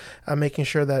also making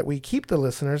sure that we keep the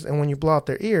listeners. And when you blow out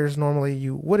their ears, normally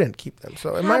you wouldn't keep them.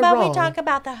 So am How I about wrong? we talk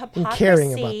about the in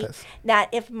caring about hypocrisy this? that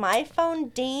if my phone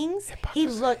dings,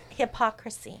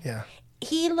 hypocrisy. Yeah.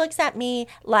 He looks at me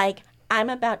like I'm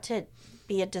about to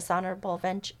be a dishonorable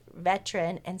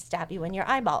veteran and stab you in your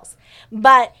eyeballs.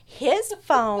 But his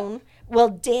phone will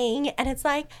ding, and it's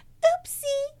like,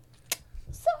 oopsie,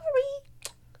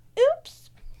 sorry, oops.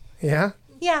 Yeah.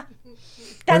 Yeah,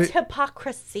 that's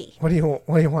hypocrisy. What do you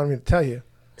want me to tell you?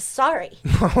 Sorry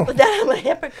that I'm a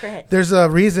hypocrite. There's a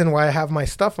reason why I have my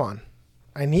stuff on.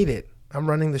 I need it. I'm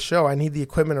running the show. I need the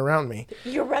equipment around me.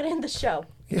 You're running the show.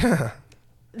 Yeah.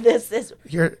 This is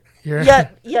You're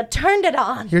you turned it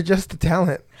on. you're just the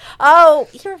talent. Oh,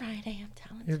 you're right. I am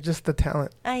talented. You're just the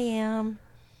talent. I am.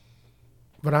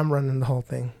 But I'm running the whole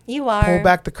thing. You are. Pull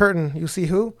back the curtain. You see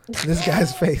who? This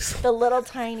guy's face. The little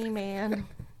tiny man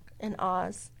in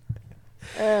Oz.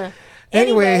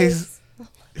 Anyways.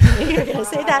 You're gonna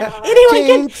say that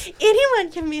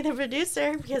anyone can be the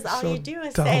producer because all So you do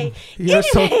is dumb. say. You're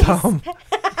so "Anyways." dumb.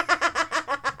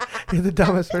 You're the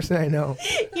dumbest person I know.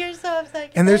 You're so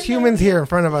upset. And there's humans here in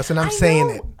front of us, and I'm saying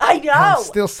it. I know. I'm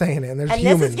still saying it. And there's and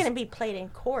humans. this is gonna be played in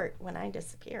court when I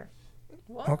disappear.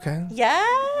 Okay.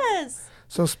 Yes.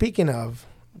 So speaking of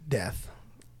death,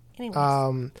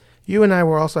 Anyways. you and I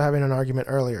were also having an argument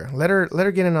earlier. Let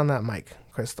her get in on that mic,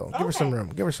 Crystal. Give her some Okay. room.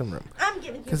 Give her some room. I'm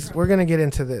giving you. Because we're gonna get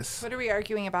into this. What are we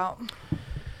arguing about? Well,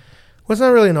 it's not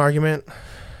really an argument.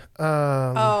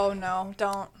 Oh no,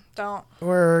 don't.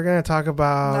 We're gonna talk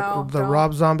about No, the don't.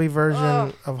 Rob Zombie version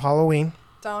Ugh. of Halloween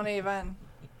Don't even.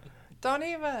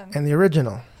 and the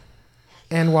original.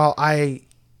 And while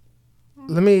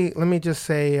let me just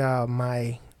say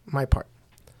my part.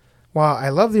 While I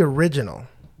love the original,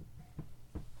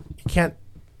 you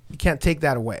can't take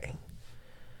that away.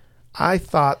 I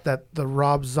thought that the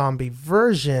Rob Zombie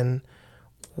version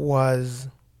was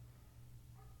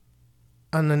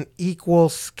on an equal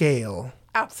scale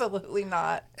Absolutely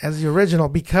not. as the original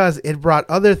because it brought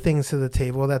other things to the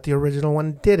table that the original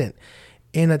one didn't.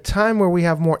 In a time where we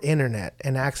have more internet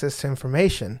and access to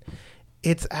information,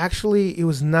 it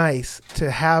was nice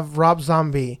to have Rob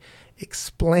Zombie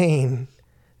explain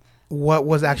what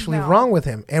was actually wrong with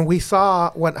him. And we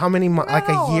saw like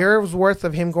a year's worth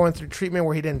of him going through treatment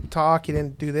where he didn't talk, he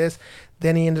didn't do this.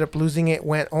 Then he ended up losing it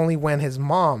when his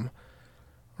mom,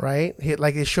 right?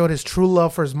 It showed his true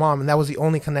love for his mom, and that was the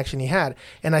only connection he had.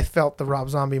 And I felt the Rob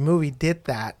Zombie movie did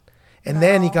that. And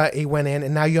then he went in,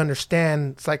 and now you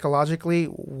understand psychologically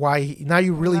why now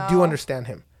you really do understand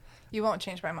him. You won't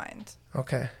change my mind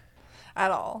Okay.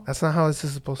 at all. That's not how this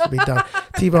is supposed to be done.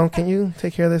 T-Bone, can you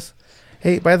take care of this?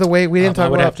 Hey, by the way, we didn't talk I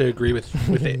would about... have to agree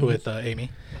with Amy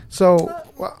So,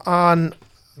 on...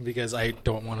 because I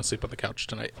don't want to sleep on the couch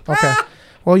tonight. Okay.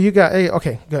 Well, you got... Hey,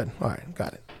 okay, good. All right,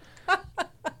 got it.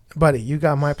 Buddy, you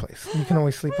got my place. You can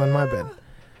always sleep on my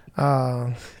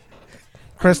bed.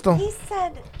 Crystal? He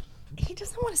said he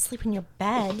doesn't want to sleep in your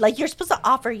bed. Like you're supposed to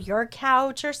offer your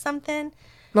couch or something.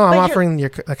 No, I'm But offering the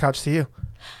couch to you.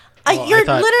 You're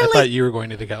I thought you were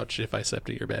going to the couch if I slept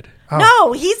at your bed. Oh.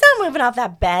 No, he's not moving off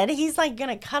that bed. He's like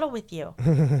gonna cuddle with you. He's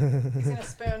gonna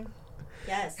spoon.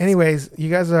 Yes. Anyways, you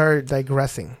guys are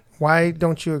digressing. Why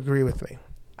don't you agree with me?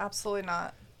 Absolutely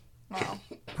not. No.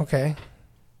 Okay.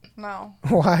 No.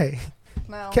 Why?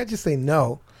 No. Can't just say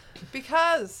no.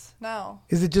 Because no.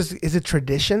 Is it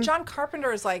tradition? John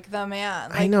Carpenter is like the man.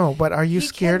 I know, but are you he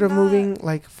scared of cannot-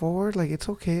 moving forward? It's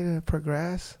okay to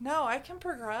progress. No, I can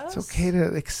progress. It's okay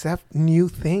to accept new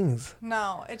things.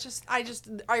 No,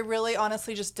 I really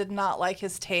honestly just did not like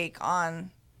his take on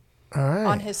All right.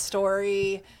 on his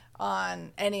story,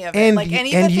 on any of it. Like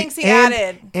any of the things he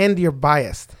added. And you're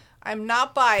biased. I'm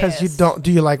not biased. Because you don't.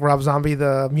 Do you like Rob Zombie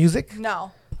the music?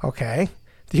 No. Okay.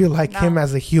 Do you like him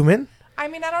as a human? I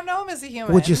mean, I don't know him as a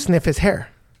human. Would you sniff his hair?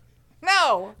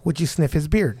 No. Would you sniff his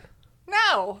beard?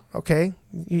 No. Okay.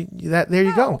 There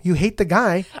you go. You hate the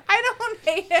guy. I don't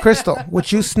hate him. Crystal,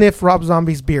 would you sniff Rob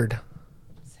Zombie's beard?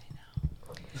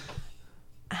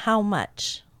 How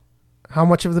much? How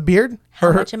much of the beard?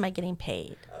 How much am I getting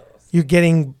paid? You're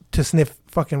getting to sniff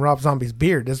fucking Rob Zombie's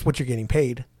beard. That's what you're getting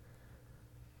paid.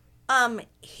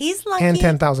 He's lucky. And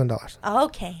 $10,000.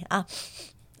 Okay.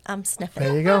 I'm sniffing.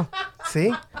 There you go.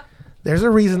 See? There's a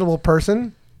reasonable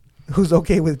person who's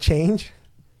okay with change.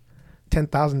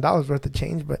 $10,000 worth of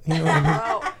change, but you know what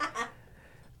I mean?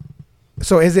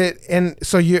 So is it,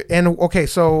 okay,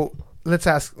 so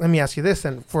let me ask you this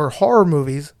then. For horror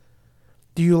movies,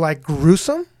 do you like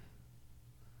gruesome?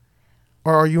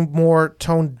 Or are you more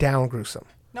toned down gruesome?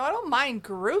 No, I don't mind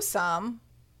gruesome.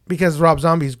 Because Rob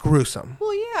Zombie's gruesome.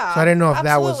 Well, yeah. So I didn't know if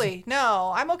that was... Absolutely.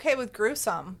 No, I'm okay with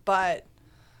gruesome, but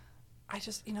I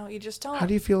just, you just don't... How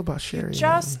do you feel about Sherry?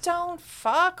 Just don't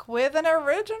fuck with an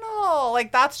original.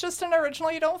 Like, that's just an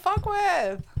original you don't fuck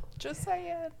with. Just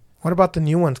say it. What about the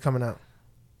new ones coming out?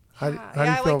 How do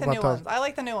you feel about those? I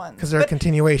like the new ones. Because they're a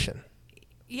continuation.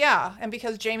 Yeah, and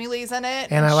because Jamie Lee's in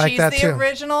it. And I like that she's the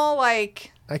original,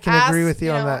 like... I can agree with you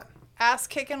on that.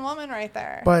 Ass-kicking woman right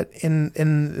there. But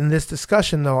in this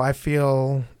discussion, though, I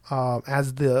feel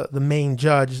as the main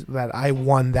judge that I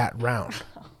won that round.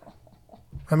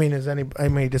 I mean, does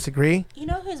anybody disagree? You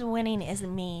know who's winning is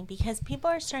me, because people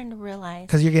are starting to realize.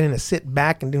 Because you're getting to sit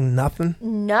back and do nothing?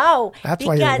 No. That's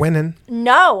why you're winning.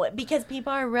 No, because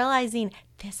people are realizing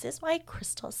this is why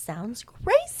Crystal sounds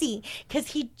crazy. Because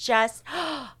he just...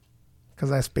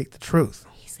 Because I speak the truth.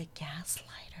 He's a gaslighter.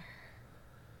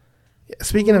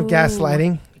 Speaking of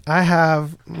gaslighting, I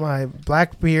have my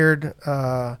Blackbeard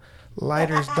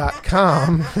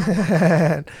lighters.com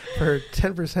for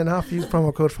 10% off. Use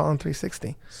promo code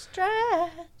Fallen360.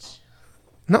 Stretch.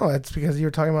 No, it's because you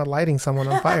were talking about lighting someone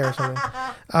on fire or something.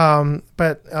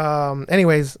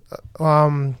 Anyways,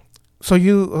 so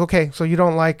you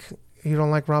don't like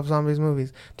Rob Zombie's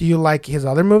movies. Do you like his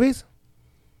other movies?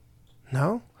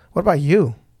 No? What about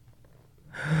you?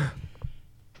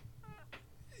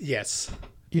 Yes.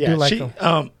 You do like them.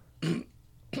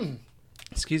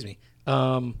 Excuse me.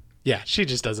 Yeah, she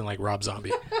just doesn't like Rob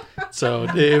Zombie. So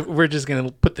we're just going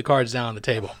to put the cards down on the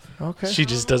table. Okay. She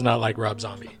just does not like Rob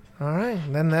Zombie. All right.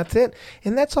 Then that's it.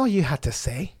 And that's all you had to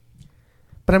say.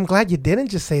 But I'm glad you didn't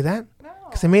just say that. No.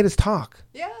 Because it made us talk.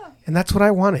 Yeah. And that's what I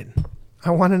wanted.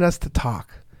 I wanted us to talk.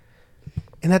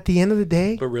 And at the end of the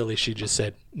day. But really, she just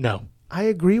said no. I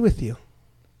agree with you.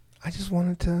 I just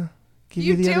wanted to give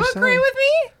you the other side. You do agree with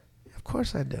me? Of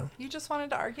course I do. You just wanted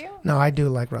to argue? No, I do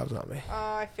like Rob Zombie. Oh,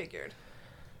 I figured.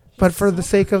 But for the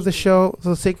sake of the show,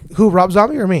 who, Rob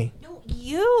Zombie or me? No,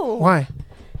 you. Why?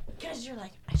 Because you're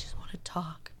like, I just want to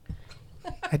talk.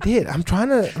 I did. I'm trying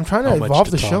to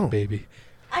evolve the show, baby.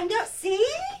 I know. See?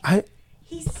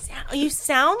 You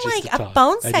sound just like a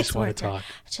phone sex worker. I just want to talk.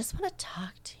 I just want to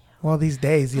talk to you. Well, these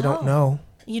days you don't know.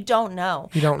 You don't know.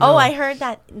 You don't know. Oh, I heard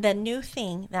that the new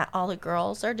thing that all the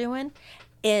girls are doing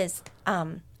is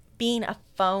being a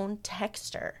phone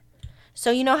texter. So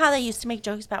you know how they used to make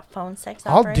jokes about phone sex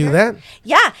operator? I'll do that.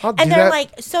 Yeah. And they're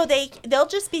like, so they'll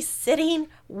just be sitting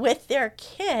with their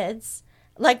kids,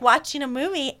 like watching a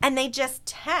movie, and they just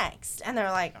text. And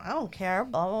they're like, I don't care,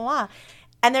 blah, blah, blah.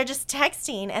 And they're just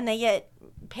texting, and they get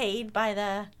paid by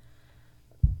the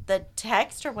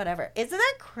text or whatever. Isn't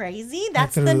that crazy?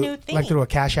 That's the new thing. Like through a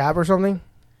Cash App or something?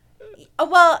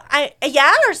 Well,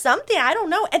 or something. I don't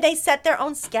know. And they set their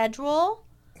own schedule.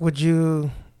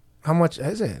 How much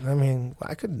is it? I mean,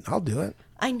 I'll do it.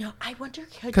 I know. I wonder.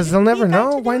 Because they'll never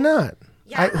know. Why not?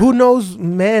 Yeah. Who knows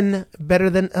men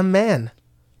better than a man?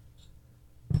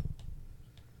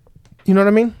 You know what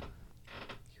I mean?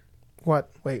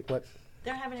 What? Wait, what?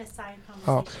 They're having a side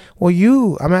conversation. Oh,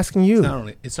 well, I'm asking you.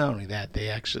 It's not only that, they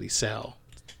actually sell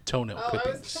toenail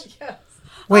clippings. Yes.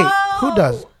 Wait, who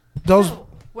does? Those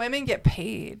women get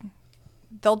paid.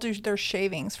 They'll do their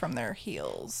shavings from their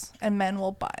heels, and men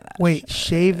will buy that. Wait, shit.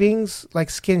 Shavings? Like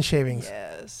skin shavings?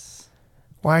 Yes.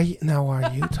 Why are you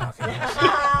talking?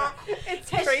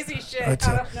 It's crazy shit.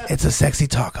 It's a sexy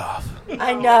talk off.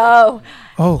 I know.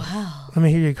 Oh, wow. Let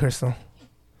me hear you, Crystal.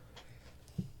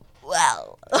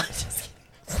 Well,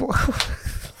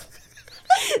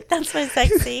 that's my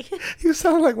sexy. You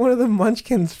sound like one of the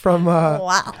munchkins from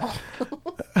wow.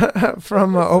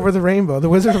 from Over the Rainbow, The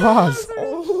Wizard of Oz.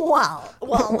 Wow.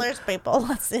 Well, there's people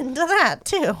that's into that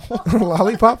too.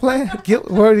 Lollipop Land?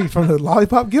 Where are you from? The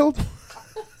Lollipop Guild?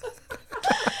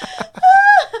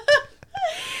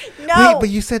 No. Wait, but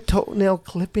you said toenail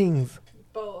clippings.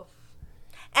 Both.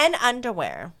 And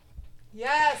underwear.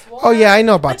 Yes. Oh, yeah, I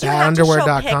know about But you that. have to show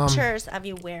Underwear.com. pictures of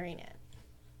you wearing it.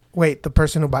 Wait, the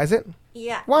person who buys it?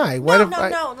 Yeah. Why? No, What if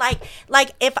no. Like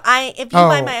if you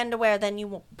buy Oh. my underwear, then you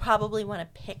will probably want a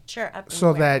picture of me So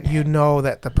wearing that you it. know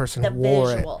that the person The wore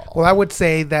visual. it. Well, I would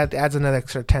say that adds another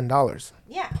extra $10.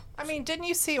 Yeah. I mean, didn't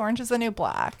you see Orange is the New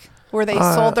Black, where they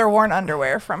sold their worn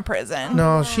underwear from prison?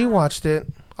 No, she watched it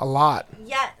a lot.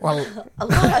 Yeah. Well, a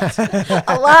lot.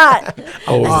 A lot.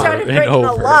 Over I started and drinking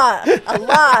over. a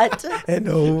lot. and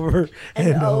over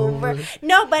and over.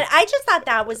 No, but I just thought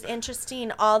that was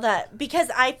interesting. All that because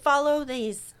I follow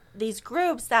these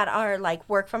groups that are like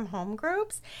work from home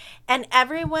groups, and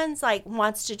everyone's like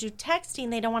wants to do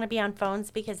texting. They don't want to be on phones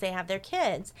because they have their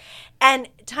kids, and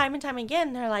time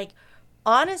again they're like,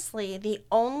 honestly,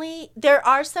 there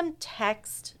are some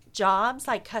text jobs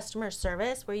like customer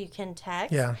service where you can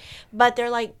text. Yeah. But they're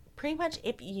like, pretty much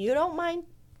if you don't mind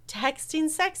texting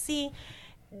sexy,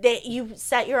 that you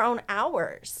set your own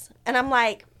hours. And I'm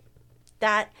like,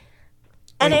 that,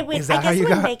 and Wait, I guess it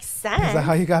would make sense. Is that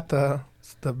how you got the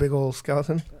big old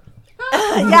skeleton?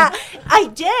 Yeah, I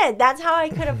did. That's how I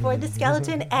could afford the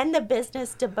skeleton and the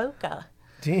business to Boca.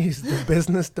 Jeez, the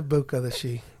business to Buka that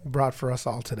she brought for us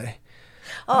all today.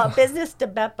 Oh, business to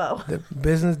Beppo. The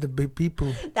business to be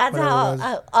people. That's whatever it was.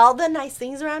 how all the nice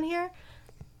things around here,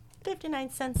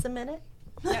 59 cents a minute.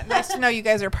 Yeah, nice to know you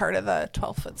guys are part of the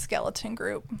 12-foot skeleton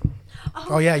group.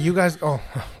 Oh, yeah, you guys. Oh,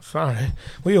 sorry.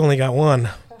 We only got one.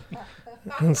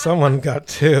 And someone got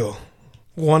two.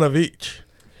 One of each.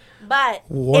 But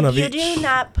One if of you each. do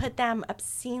not put them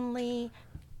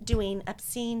doing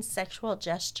obscene sexual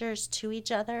gestures to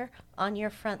each other on your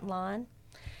front lawn,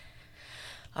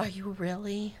 are you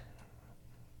really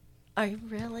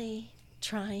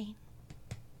trying?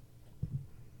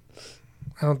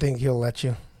 I don't think he'll let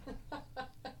you.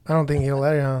 I don't think he'll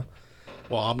let you.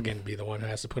 Well, I'm going to be the one who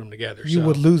has to put them together. You so.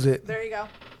 would lose it. There you go.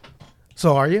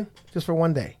 So are you? Just for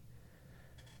one day?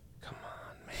 Come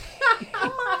on,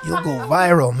 man. You'll go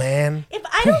viral, man. If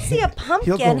I don't see a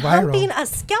He'll go pumpkin viral. humping a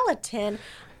skeleton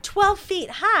 12 feet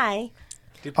high,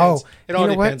 Depends. Oh, It all you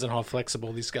know what? depends on how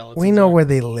flexible these skeletons We know are. where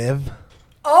they live.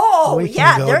 oh, We can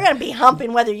yeah, go- they're going to be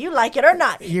humping whether you like it or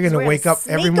not. You're gonna So we're wake up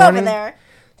every sneak morning? over there.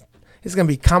 It's going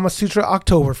to be Kama Sutra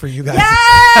October for you guys.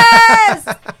 Yes!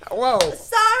 Whoa.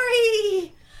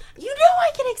 Sorry. You know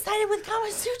I get excited with Kama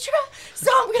Sutra,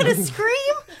 so I'm going to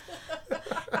scream.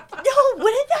 No,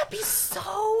 wouldn't that be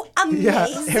so amazing? Yeah,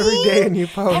 every day a new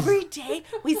pose. Every day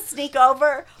we sneak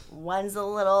over. One's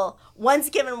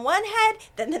giving one head,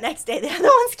 then the next day the other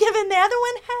one's giving the other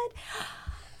one head.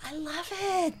 I love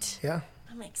it. Yeah.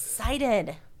 I'm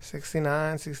excited.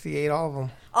 69, 68, all of them.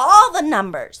 All the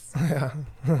numbers.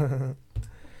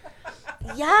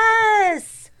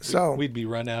 Yes. So We'd be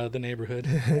run out of the neighborhood.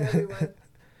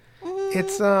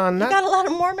 it's You not. got a lot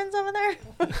of Mormons over there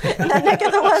in that neck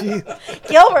of the woods.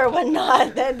 Gilbert would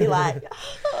not. They'd be like,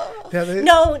 Yeah, they,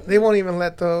 No. They won't even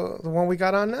let the one we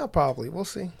got on now. Probably. We'll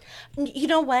see. you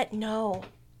know what? No,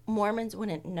 Mormons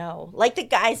wouldn't know. Like the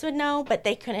guys would know, but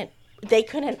they couldn't. They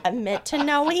couldn't admit to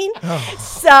knowing.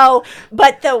 So,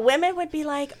 but the women would be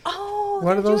like, "Oh,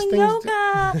 What are they're those doing things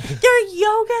yoga. They're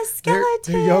yoga skeletons.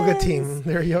 They're yoga team.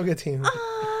 They're a yoga team.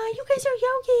 Ah, you guys are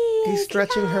yogis. He's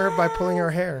stretching her by pulling her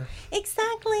hair.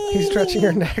 Exactly. He's stretching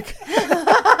her neck.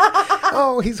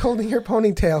 Oh, he's holding her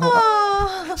ponytail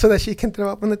Oh, so that she can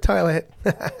throw up in the toilet.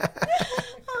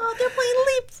 oh, they're playing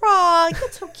leapfrog.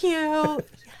 That's so cute.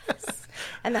 Yes.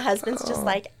 And the husband's just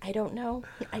like, I don't know.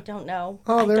 I don't know.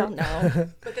 Oh, I they're- don't know.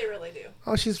 But they really do.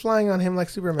 Oh, she's flying on him like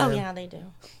Superman. Oh, yeah, they do.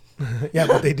 Yeah,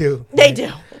 but they do. They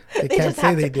do. They They can't just say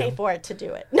have they to pay do. for it to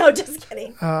do it. No, just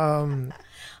kidding. Um,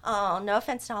 Oh, no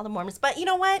offense to all the Mormons, but you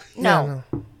know what? yeah, No,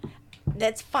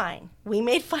 that's fine. We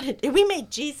made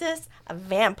Jesus a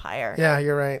vampire. Yeah,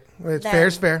 you're right. It's Then- fair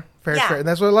is fair. Fair is Yeah. fair. And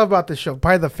that's what I love about this show.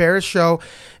 Probably the fairest show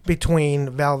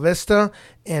between Val Vista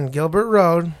and Gilbert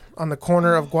Road on the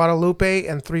corner of Guadalupe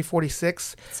and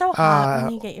 346. It's so hot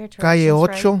when you get your Calle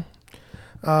directions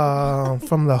Ocho.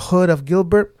 From the hood of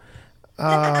Gilbert.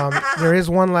 There is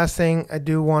one last thing I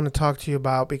do want to talk to you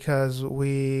about because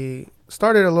we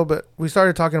started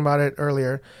talking about it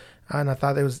earlier, and I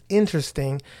thought it was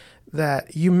interesting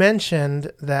that you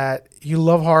mentioned that you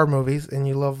love horror movies and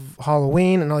you love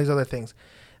Halloween and all these other things,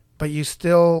 but you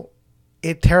still,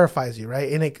 it terrifies you,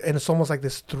 right? And it's almost like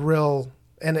this thrill,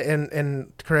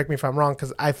 and correct me if I'm wrong,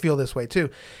 because I feel this way too.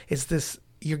 It's this,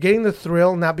 you're getting the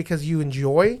thrill not because you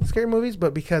enjoy scary movies,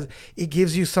 but because it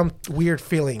gives you some weird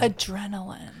feeling.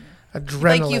 Adrenaline.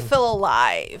 adrenaline. Like you feel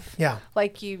alive. Yeah.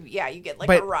 Like you get like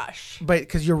a rush. But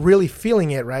because you're really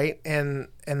feeling it, right? And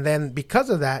then because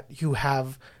of that, you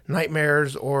have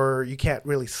nightmares or you can't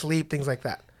really sleep, things like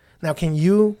that. Now, can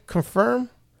you confirm?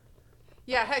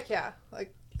 Yeah, heck yeah.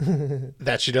 Like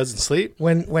that she doesn't sleep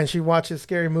when she watches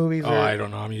scary movies. Oh, I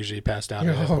don't know. I'm usually passed out.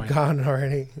 Gone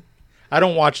already. I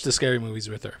don't watch the scary movies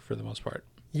with her for the most part.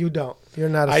 You don't. You're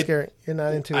not scary. You're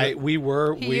not into it. We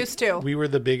used to. We were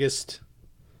the biggest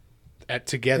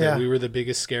together. Yeah. We were the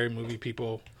biggest scary movie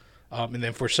people. And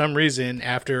then for some reason,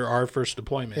 after our first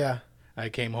deployment, I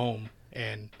came home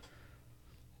and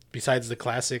besides the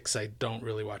classics, I don't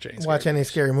really watch any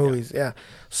scary movies. Yeah.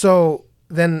 So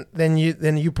then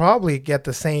you probably get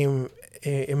the same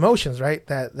emotions, right?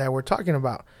 That we're talking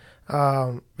about.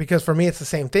 Because for me, it's the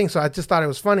same thing. So I just thought it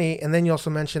was funny. And then you also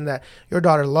mentioned that your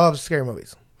daughter loves scary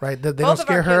movies, right? They don't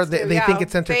scare her. They think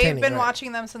it's entertaining. They've been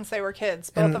watching them since they were kids.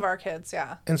 Both of our kids,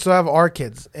 yeah. And so have our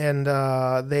kids, and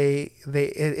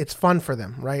it's fun for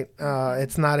them, right?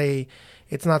 It's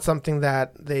not something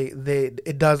that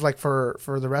it does like for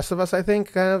the rest of us. I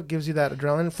think kind of gives you that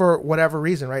adrenaline for whatever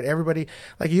reason, right? Everybody,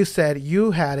 like you said,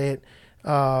 you had it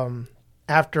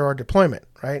after our deployment,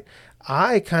 right?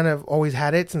 I kind of always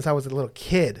had it since I was a little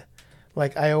kid.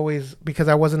 Like because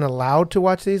I wasn't allowed to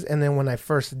watch these. And then when I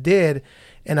first did,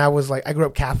 and I was like, I grew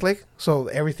up Catholic. So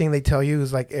everything they tell you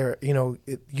is like,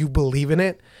 you believe in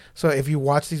it. So if you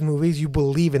watch these movies, you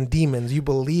believe in demons, you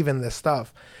believe in this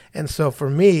stuff. And so for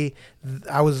me,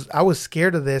 I was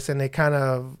scared of this, and it kind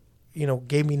of,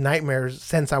 gave me nightmares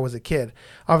since I was a kid.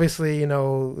 Obviously,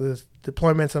 this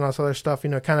deployments and all this other stuff,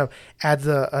 kind of adds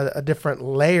a different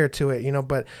layer to it,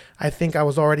 but I think I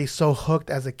was already so hooked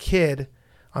as a kid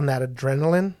on that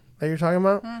adrenaline that you're talking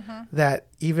about, that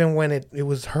even when it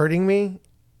was hurting me,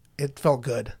 it felt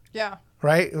good. Yeah.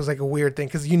 Right? It was like a weird thing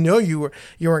because you weren't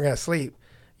going to sleep.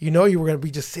 You were going to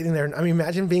be just sitting there. I mean,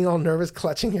 imagine being all nervous,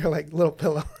 clutching your like little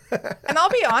pillow. And I'll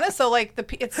be honest though, like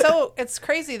it's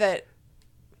crazy that,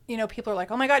 people are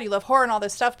like, oh my God, you love horror and all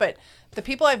this stuff. But the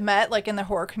people I've met, like in the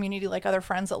horror community, like other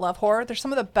friends that love horror, they're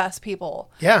some of the best people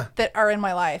that are in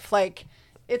my life. Like,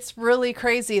 it's really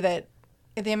crazy that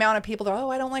the amount of people that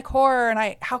are, I don't like horror,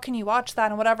 and how can you watch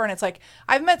that and whatever. And it's like,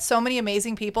 I've met so many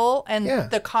amazing people, and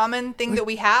the common thing that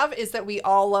we have is that we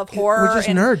all love horror. We're just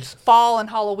nerds. Fall and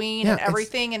Halloween and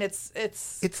everything. And it's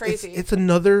crazy. It's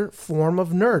another form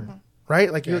of nerd.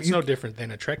 Right? Like it's no different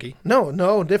than a Trekkie.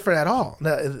 No different at all.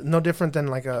 No different than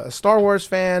like a Star Wars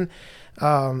fan.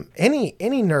 Any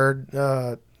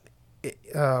nerd,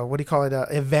 what do you call it?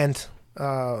 Event.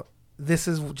 This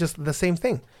is just the same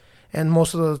thing. And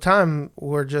most of the time,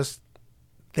 we're just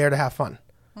there to have fun.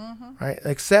 Right?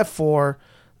 Except for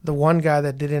the one guy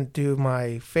that didn't do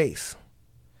my face.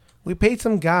 We paid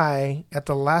some guy at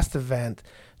the last event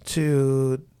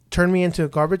to turn me into a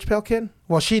Garbage Pail Kid.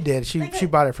 Well, she did. She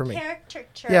bought it for me.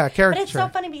 Caricature. Yeah, caricature. But it's so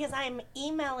funny because I'm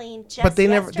emailing just But they yesterday.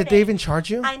 never did they even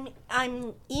charge you? I'm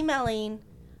emailing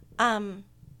the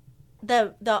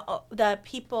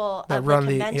people that of run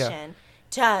the convention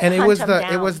to and hunt them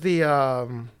down. It was the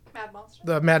Mad Monster.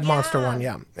 The Mad Monster one,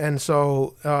 yeah. And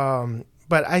so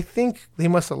but I think they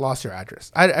must have lost your address.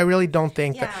 I really don't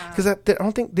think that because I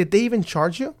don't think did they even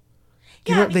charge you?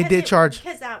 Yeah, they did charge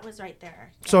because that was right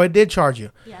there. So it did charge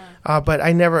you. Yeah. But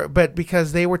I never. But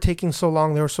because they were taking so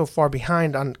long, they were so far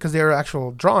behind on because they were actual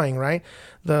drawing, right?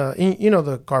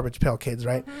 The Garbage Pail Kids,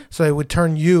 right? So it would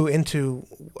turn you into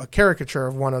a caricature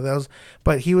of one of those.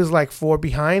 But he was like 4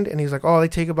 behind, and he's like, oh, they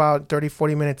take about 30,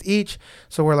 40 minutes each.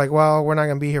 So we're like, well, we're not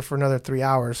gonna be here for another 3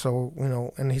 hours. So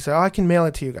and he said, oh, I can mail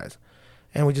it to you guys,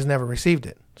 and we just never received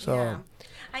it. So. Yeah.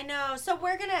 I know. So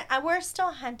we're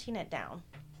still hunting it down.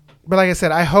 But like I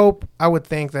said, I would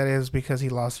think that is because he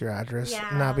lost your address,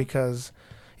 not because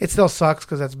it still sucks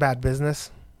because that's bad business.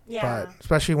 Yeah. But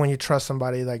especially when you trust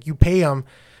somebody, like you pay them,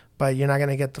 but you're not going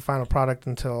to get the final product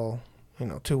until,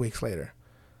 2 weeks later.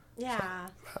 Yeah.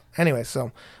 So, anyway,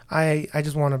 so I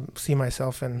just want to see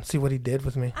myself and see what he did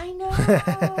with me. I know.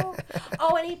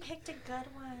 Oh, and he picked a good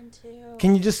one too.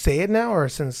 Can you just say it now or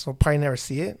since we'll probably never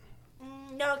see it?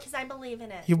 No, because I believe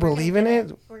in it. You believe in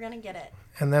it? We're going to get it.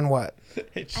 And then what?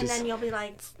 And then you'll be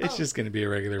like, It's just going to be a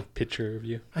regular picture of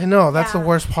you. I know. That's the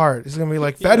worst part. It's going to be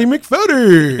like, Fatty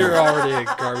McFatty. You're already a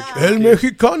garbage. El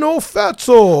Mexicano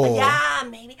Fatso. Yeah,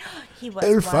 maybe. He was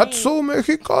El right. Fatso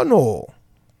Mexicano.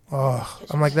 Oh,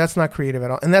 I'm like, that's not creative at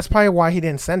all. And that's probably why he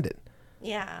didn't send it.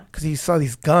 Yeah. Because he saw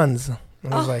these guns.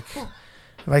 And I was like,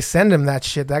 if I send him that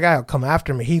shit, that guy will come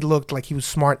after me. He looked like he was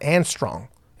smart and strong,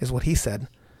 is what he said.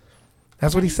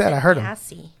 That's what he said. I heard him.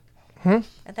 Gassy. I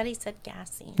thought he said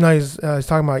gassy. No, he's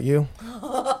talking about you.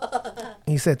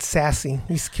 He said sassy.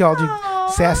 He called you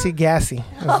Sassy Gassy.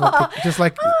 Just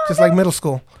like middle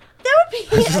school. That would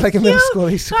be Just like in middle school,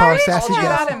 they used to call her Sassy Did you do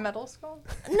that Gassy. in middle school?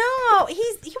 No,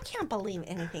 you can't believe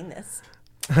anything this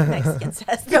Mexican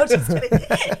says. No, just kidding.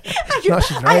 No,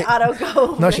 she's right. I auto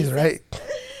go. No, she's right.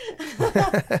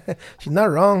 She's not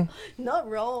wrong. Not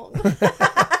wrong.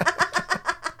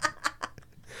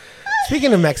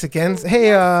 Speaking of Mexicans,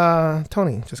 hey,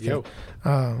 Tony, just kidding.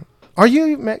 Are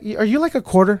you like a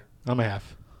quarter? I'm a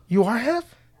half. You are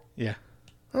half? Yeah.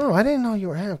 Oh, I didn't know you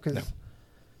were half because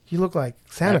you look like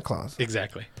Santa Claus,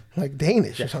 Exactly. like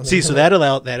Danish or something. See, so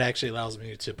that actually allows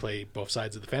me to play both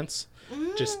sides of the fence,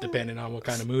 just depending on what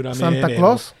kind of mood I'm Santa in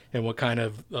Claus? and what kind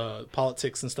of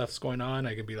politics and stuff's going on.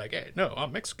 I could be like, hey, no,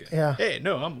 I'm Mexican. Yeah. Hey,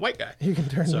 no, I'm a white guy. You can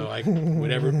turn. So I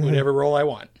whatever role I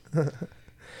want.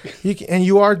 And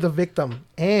you are the victim,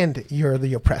 and you're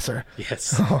the oppressor.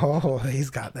 Yes. Oh,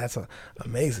 that's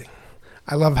amazing.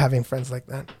 I love having friends like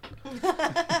that.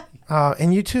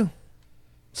 And you too.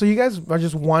 So you guys are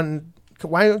just one.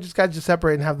 Why don't you guys just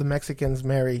separate and have the Mexicans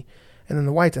marry, and then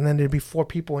the whites, and then there'd be 4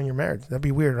 people in your marriage? That'd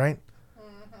be weird, right?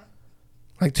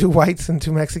 Like 2 whites and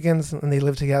 2 Mexicans, and they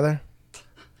live together.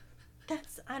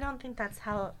 I don't think that's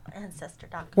how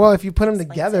Ancestor.com. Well, if you put them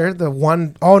together,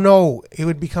 it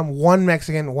would become 1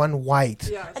 Mexican, 1 white.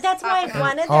 Yes. That's why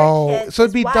one of their kids so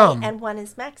it'd be is white dumb. and one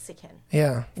is Mexican.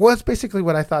 Yeah. Well, that's basically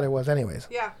what I thought it was, anyways.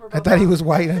 Yeah. I thought he was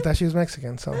white and I thought she was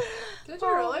Mexican. So Did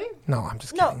you really? no, I'm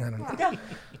just No. kidding. I don't know. No.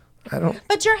 I don't.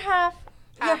 But you're half.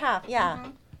 You're half, yeah. Mm-hmm.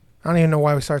 I don't even know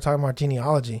why we started talking about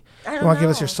genealogy. I You don't want to give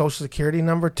us know. your social security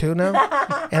number too now?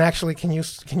 And actually, can you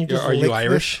just? Are you lick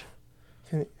Irish?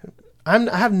 this? I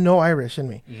have no Irish in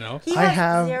me. No. He I has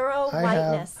have- zero I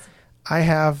have- whiteness. I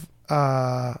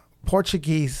have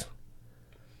Portuguese,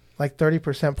 like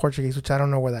 30% Portuguese, which I don't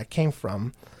know where that came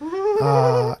from.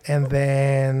 And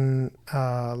then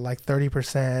like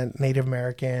 30% Native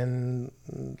American,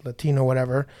 Latino,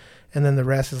 whatever. And then the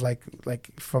rest is like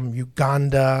from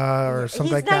Uganda or something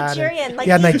He's like that. Nigerian.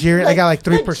 Yeah, Nigerian. I got like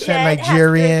 3% legit has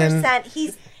Nigerian.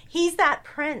 3%. He's that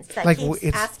prince that Like, keeps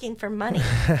it's- asking for money.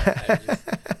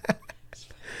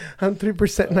 I'm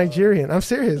 3% Nigerian. I'm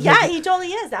serious. Yeah, Like, he totally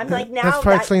is. I'm like, now That's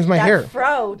probably explains my that hair.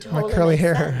 fro totally curly makes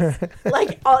hair. sense.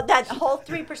 Like, that whole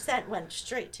 3% went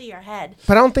straight to your head.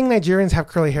 but I don't think Nigerians have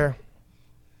curly hair.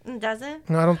 Does it?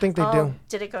 No, I don't think they do.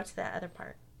 Did it go to the other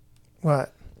part?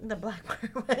 What? The black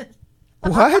part?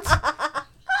 What?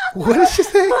 What did she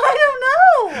say? I don't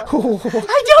know.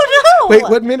 I don't know. Wait,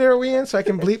 what minute are we in so I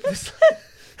can bleep this?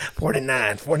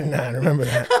 49. Remember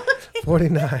that.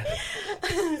 49.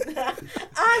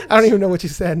 I don't even know what you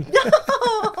said.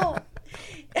 No.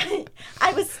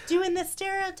 I was doing the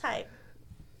stereotype.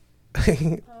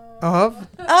 Of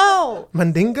Oh,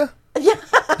 Mandinga?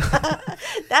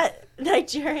 that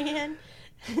Nigerian.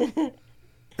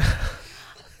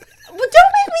 Well,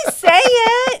 don't make me say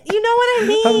it. You know what I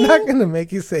mean? I'm not going to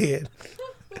make you say it.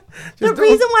 The Just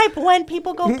reason don't- why when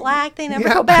people go black, they never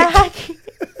Yeah, go but- back.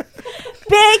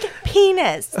 Big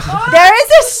penis. There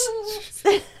is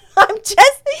a. I'm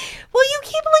just. Well, you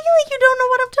keep looking like you don't know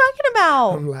what I'm talking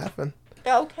about. I'm laughing.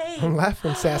 Okay. I'm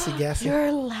laughing, Sassy Gassy.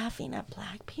 You're laughing at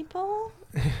black people?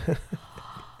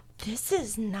 This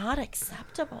is not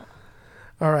acceptable.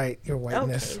 All right, your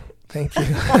whiteness. Okay. Thank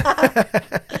you.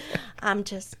 I'm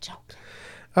just joking.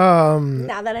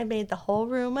 Now that I made the whole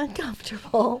room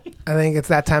uncomfortable. I think it's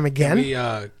that time again. We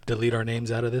delete our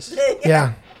names out of this.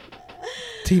 Yeah.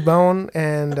 T-Bone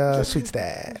and Sweet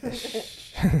Stash.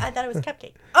 I thought it was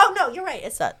cupcake. Oh, no, you're right.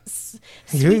 It's a sweet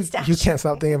You stash. you can't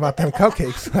stop thinking about them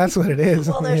cupcakes. That's what it is.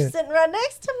 Well, they're Yeah. sitting right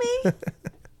next to me.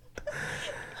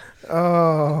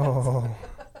 Oh.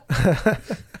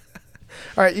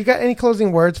 All right, you got any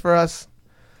closing words for us?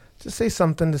 Just say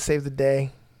something to save the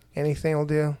day. Anything will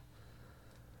do.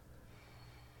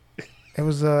 It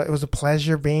was a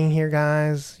pleasure being here,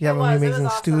 guys. You have an It was amazing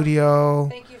awesome. studio.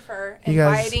 Thank you for You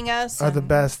guys inviting us. Are the and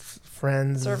best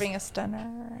friends Serving us dinner.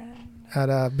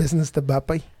 at Business de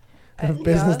Puppy.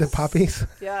 Business de yes. Poppies.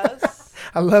 Yes.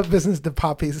 I love Business de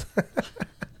Poppies.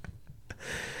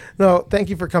 No, thank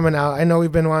you for coming out. I know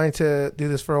we've been wanting to do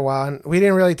this for a while, and we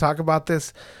didn't really talk about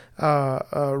this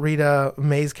Rita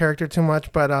May's character too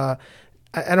much, but I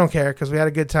don't care because we had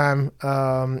a good time.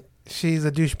 She's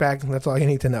a douchebag. That's all you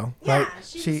need to know. Yeah, right?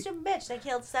 she's a bitch. They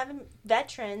killed 7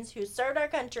 veterans who served our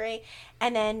country,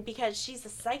 and then because she's a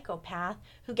psychopath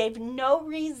who gave no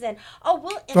reason. Oh,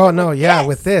 well. Oh no, yeah,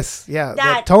 with this, yeah.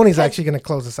 That- Tony's actually going to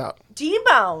close us out.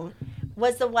 D-Bone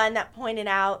was the one that pointed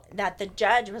out that the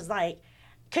judge was like,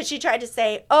 because she tried to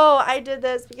say, oh, I did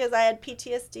this because I had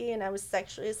PTSD and I was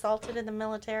sexually assaulted in the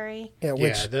military. Yeah,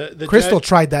 which Yeah, the Crystal judge-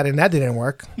 tried that and that didn't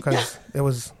work because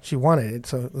she wanted it,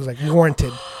 so it was like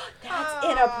warranted. That's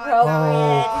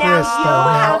inappropriate.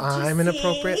 I'm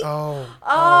inappropriate.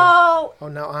 Oh,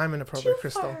 now I'm inappropriate,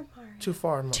 Crystal. Too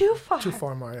far,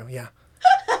 Mario. Yeah.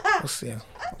 We'll see. I'll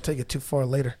take it too far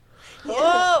later.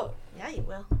 Whoa. Yeah, you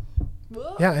will.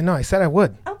 Whoa. Yeah, I know. I said I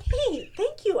would. Okay,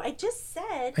 thank you. I just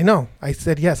said. I know. I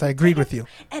said yes. I agreed with you.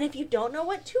 And if you don't know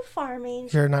what too far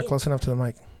means, You're not close enough to the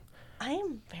mic. I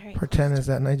am very. Pretend is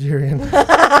that Nigerian.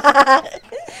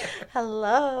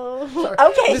 Hello. Sorry.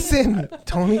 Okay. Listen,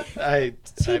 Tony.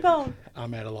 T-Bone.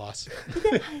 I'm at a loss.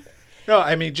 No,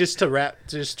 I mean just to wrap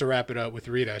it up with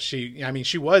Rita. She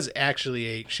was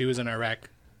actually she was an Iraq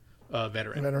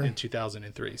veteran in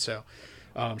 2003. So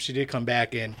she did come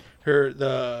back, and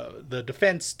the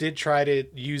defense did try to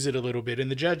use it a little bit, and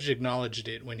the judge acknowledged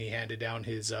it when he handed down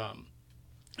his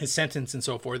sentence and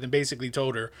so forth, and basically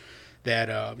told her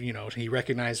that he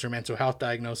recognized her mental health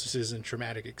diagnoses and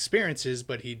traumatic experiences,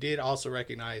 but he did also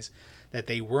recognize that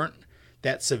they weren't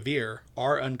that severe,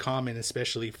 are uncommon,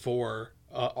 especially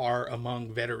are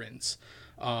among veterans.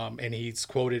 And he's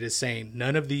quoted as saying,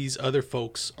 "None of these other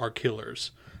folks are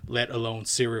killers, let alone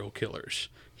serial killers."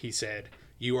 He said,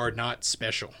 "You are not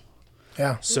special."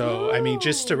 Yeah. So, I mean,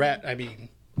 just to wrap,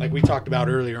 like we talked about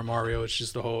earlier, Mario, it's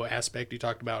just the whole aspect. You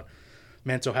talked about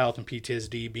mental health and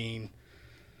PTSD being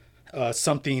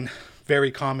something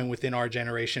very common within our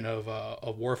generation of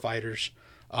warfighters.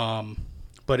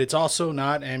 But it's also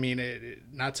not,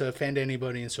 not to offend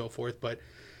anybody and so forth, but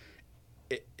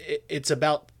it's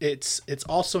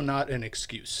also not an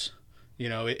excuse.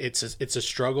 It's a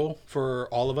struggle for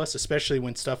all of us, especially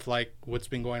when stuff like what's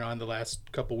been going on the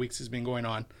last couple weeks has been going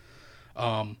on.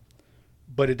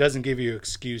 But it doesn't give you an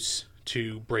excuse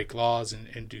to break laws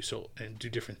and do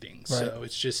different things. Right.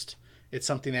 So it's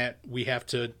something that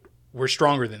we're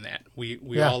stronger than that.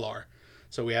 We all are.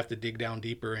 So we have to dig down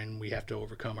deeper, and we have to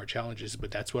overcome our challenges,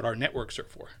 but that's what our networks are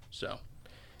for. So.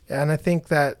 Yeah, and I think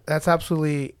that's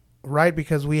absolutely right,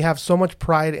 because we have so much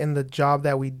pride in the job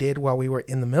that we did while we were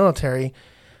in the military,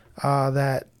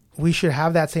 that we should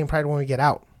have that same pride when we get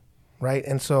out, right?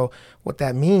 And so what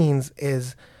that means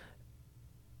is,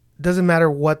 doesn't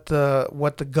matter what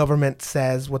the government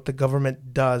says, what the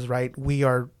government does, right? We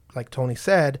are, like Tony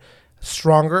said,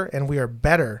 stronger, and we are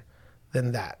better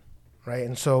than that, right?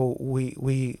 And so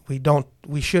we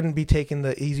shouldn't be taking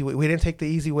the easy way. We didn't take the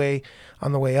easy way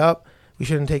on the way up. We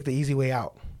shouldn't take the easy way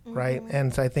out, right?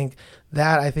 And so I think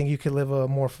you could live a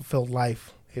more fulfilled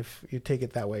life if you take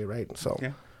it that way, right? So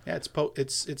yeah,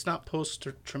 it's not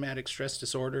post-traumatic stress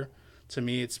disorder. To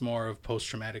me, it's more of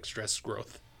post-traumatic stress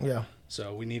growth. Yeah.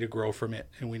 So we need to grow from it,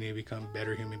 and we need to become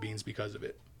better human beings because of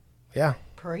it. Yeah.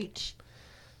 Preach.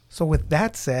 So with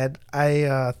that said,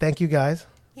 I thank you guys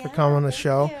for coming on the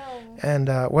show. And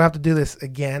we'll have to do this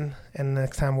again, and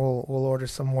next time we'll order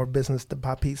some more business to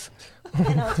Poppies.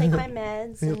 And I'll take my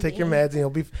meds. You'll take your meds, and you'll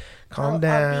be calm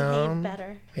down. I'll behave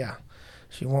better. Yeah,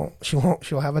 she won't.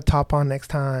 She'll have a top on next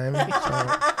time.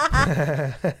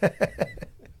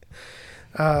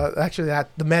 Actually,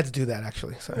 the meds do that.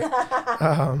 Actually, so.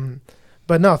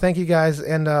 But no, thank you guys,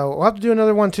 and we'll have to do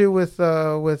another one too with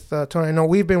Tony. I know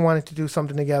we've been wanting to do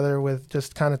something together with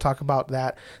just kind of talk about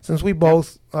that, since we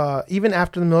both, even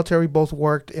after the military, we both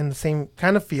worked in the same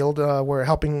kind of field. We're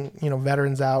helping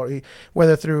veterans out,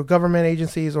 whether through government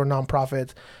agencies or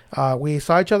nonprofits. We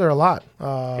saw each other a lot.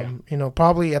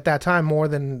 Probably at that time more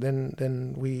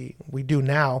than we do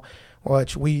now,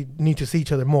 which we need to see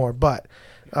each other more, but.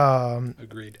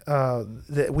 Agreed.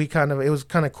 That it was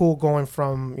kind of cool going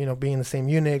from being in the same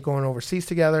unit, going overseas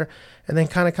together, and then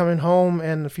kind of coming home,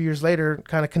 and a few years later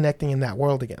kind of connecting in that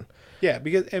world again. Yeah,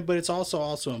 but it's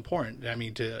also important.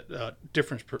 To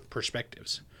different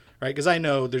perspectives, right? Because I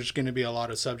know there's going to be a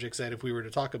lot of subjects that if we were to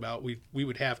talk about, we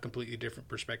would have completely different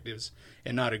perspectives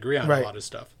and not agree on a lot of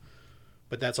stuff.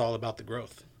 But that's all about the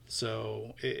growth.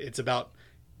 So it's about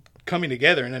coming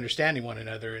together and understanding one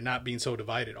another and not being so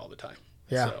divided all the time.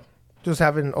 Yeah, so. Just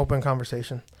having an open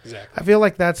conversation. Exactly. I feel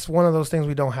like that's one of those things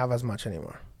we don't have as much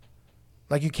anymore.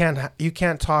 Like you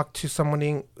can't talk to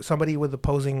somebody with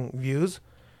opposing views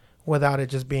without it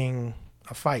just being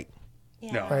a fight.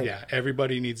 Yeah. No, right? Yeah,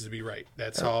 everybody needs to be right.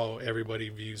 That's how everybody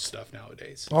views stuff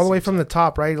nowadays. All the way from the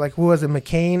top, right? Like who was it,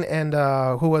 McCain, and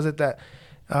who was it that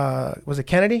was it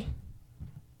Kennedy?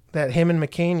 That him and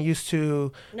McCain used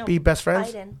to be best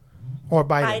friends. Biden. Or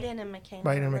Biden. Biden and McCain.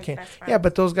 Biden and McCain. Yeah,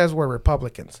 but those guys were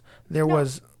Republicans.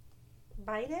 Was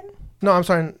Biden? No, I'm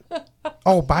sorry.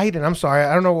 Oh, Biden. I'm sorry.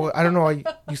 I don't know. I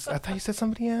thought you said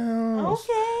somebody else.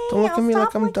 Okay. Don't look at me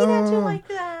like I'm dumb. Like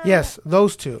that. Yes,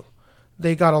 those two.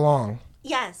 They got along.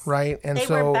 Yes. Right? And they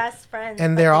were best friends.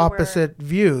 And they're opposite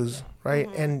views, right?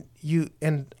 Mm-hmm.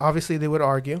 And obviously they would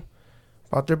argue,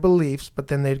 about their beliefs, but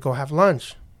then they'd go have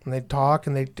lunch and they'd talk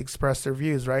and they'd express their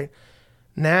views, right?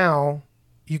 Now,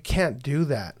 you can't do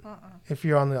that if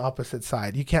you're on the opposite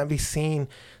side. You can't be seen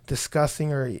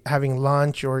discussing or having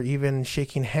lunch or even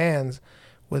shaking hands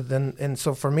with them. And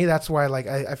so for me, that's why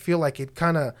I feel like it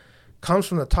kind of comes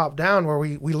from the top down, where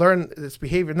we learn this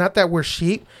behavior. Not that we're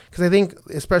sheep, because I think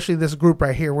especially this group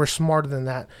right here, we're smarter than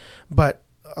that. But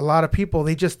a lot of people,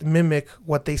 they just mimic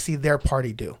what they see their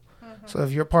party do. So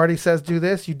if your party says do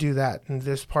this, you do that. And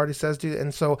this party says do that.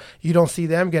 And so you don't see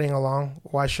them getting along.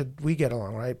 Why should we get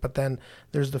along, right? But then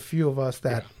there's the few of us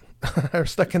that are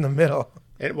stuck in the middle.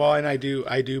 And I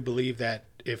do believe that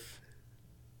if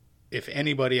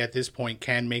anybody at this point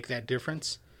can make that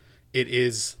difference, it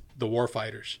is the war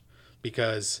fighters.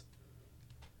 Because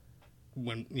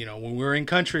when we're in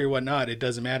country or whatnot, it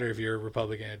doesn't matter if you're a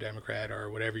Republican or Democrat or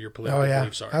whatever your political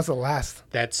beliefs are. That's the last.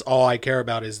 That's all I care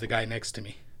about is the guy next to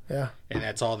me. Yeah. And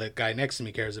that's all that guy next to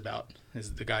me cares about,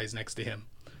 is the guys next to him.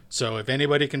 So if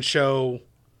anybody can show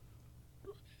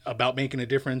about making a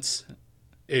difference,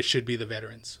 it should be the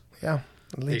veterans. Yeah.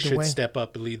 They should step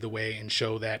up and lead the way and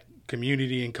show that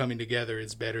community and coming together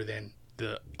is better than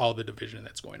all the division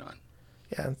that's going on.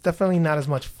 Yeah, it's definitely not as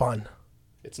much fun.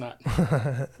 It's not.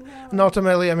 And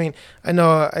ultimately, I mean, I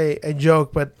know I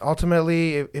joke, but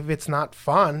ultimately, if it's not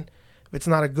fun, if it's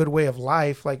not a good way of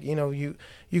life, like, you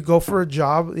go for a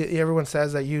job. Everyone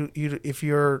says that if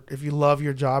you love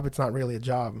your job, it's not really a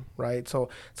job, right? So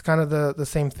it's kind of the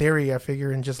same theory, I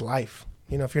figure, in just life.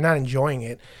 If you're not enjoying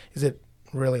it, is it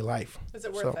really life? Is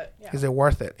it worth it? Yeah. Is it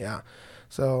worth it? Yeah.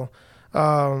 So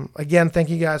again, thank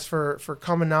you guys for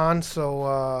coming on.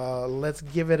 So let's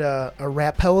give it a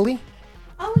rap holy.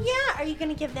 Oh yeah, are you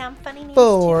gonna give them funny names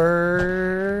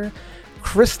for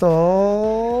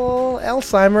Crystal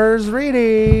Alzheimer's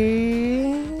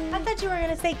reading? I thought you were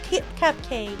gonna say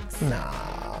cupcakes.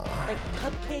 Nah. Like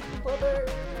cupcake butter.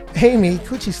 Amy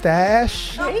Coochie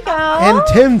Stash. There you go. And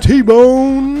Tim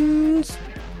T-Bones.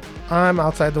 I'm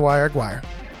Outside the Wire Guire.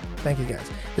 Thank you guys.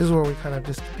 This is where we kind of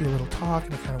just do a little talk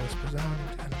and it kind of whispers out.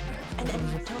 And don't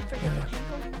forget the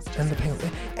pangolins. And the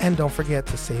pangolins. And don't forget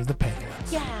to save the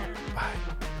pangolins. Yeah. Bye.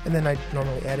 And then I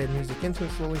normally added music into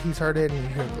it slowly. He's heard it and you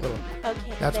hear the little.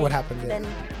 Okay. That's what happened. Then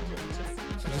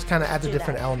just kind of adds a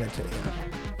different element to it.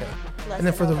 Yeah. Less and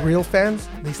then for the real fans,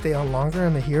 they stay on longer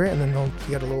and they hear it, and then they'll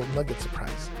get a little nugget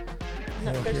surprise.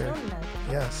 No, there's no nugget.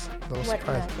 Yes, a little What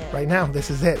surprise. nugget? Right now,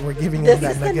 this is it. We're giving you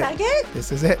that nugget. This is the nugget?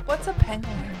 This is it. What's a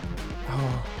pangolin?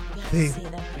 Oh, See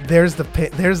there's the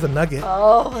nugget.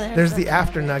 Oh, there's the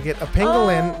after nugget. A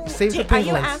pangolin. Save the pangolins. Are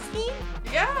you asking?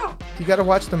 Yeah. You got to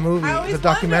watch the movie, the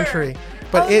documentary.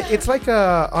 But it's like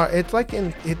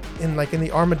in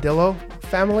the armadillo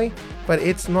family, but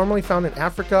it's normally found in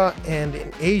Africa and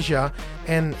in Asia,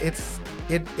 and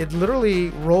it literally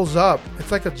rolls up.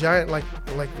 It's like a giant like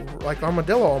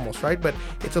armadillo almost, right? But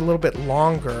it's a little bit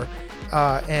longer,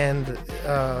 and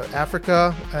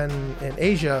Africa and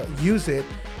Asia use it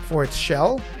for its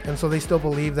shell, and so they still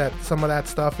believe that some of that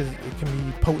stuff it can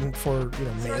be potent for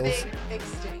males. So are they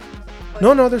extinct?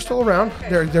 No, they're still around.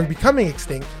 Okay. They're becoming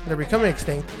extinct.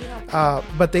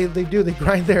 But they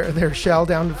grind their shell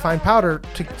down to fine powder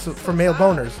for male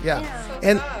boners. Yeah.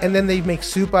 And then they make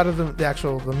soup out of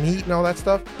the meat and all that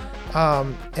stuff.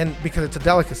 And because it's a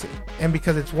delicacy, and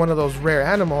because it's one of those rare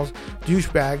animals,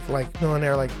 douchebag like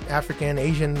African,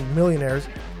 Asian millionaires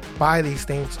buy these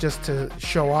things just to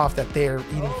show off that they're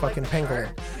eating fucking pangolin.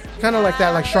 Kind of like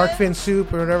that, like shark fin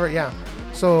soup or whatever. Yeah.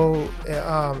 So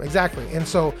exactly. And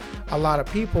so a lot of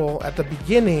people at the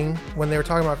beginning, when they were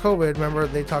talking about COVID, remember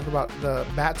they talked about the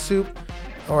bat soup,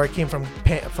 or it came from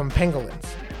pangolins,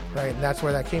 right? And that's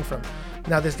where that came from.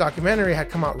 Now this documentary had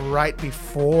come out right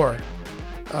before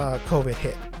COVID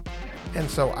hit, and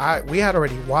so we had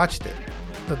already watched it,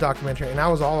 the documentary, and I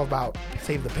was all about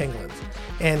save the pangolins.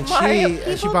 And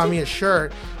she bought me a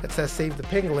shirt that says Save the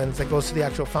Pangolins, that goes to the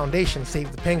actual foundation,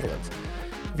 Save the Pangolins.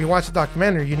 If you watch the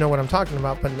documentary, you know what I'm talking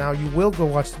about, but now you will go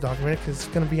watch the documentary because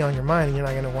it's going to be on your mind and you're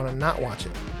not going to want to not watch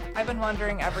it. I've been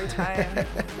wondering every time,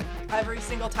 every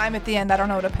single time at the end, I don't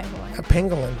know what a pangolin. A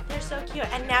pangolin. They're so cute.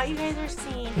 And now you guys are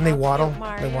seeing and they waddle.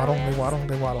 They waddle.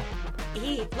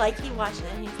 He watched it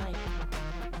and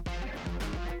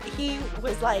he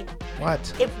was like,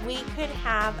 what? If we could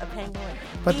have a pangolin.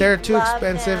 But they're too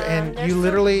expensive, and they're you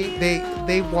literally,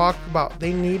 so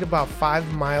they need about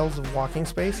 5 miles of walking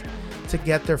space to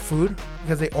get their food,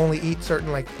 because they only eat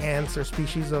certain like ants or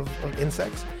species of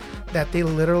insects, that they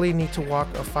literally need to walk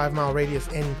a 5-mile radius.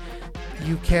 And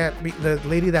you can't be, the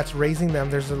lady that's raising them,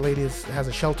 there's a lady that has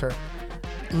a shelter,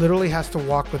 literally has to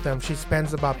walk with them. She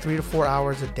spends about 3 to 4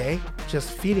 hours a day just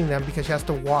feeding them, because she has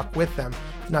to walk with them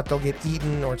If not, they'll get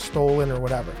eaten or stolen or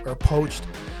whatever, or poached.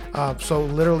 So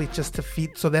literally just to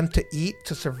feed, so them to eat,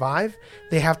 to survive,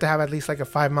 they have to have at least like a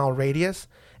 5-mile radius,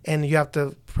 and you have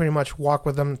to pretty much walk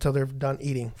with them until they're done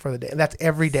eating for the day. And that's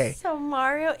every day. So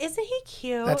Mario, isn't he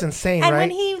cute? That's insane, and right?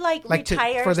 And when he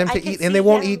retires, for them to eat, and they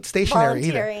won't eat stationary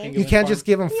either. You can't just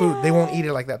give them food. Yeah. They won't eat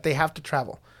it like that. They have to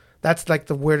travel. That's like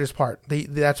the weirdest part.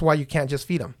 That's why you can't just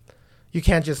feed them. You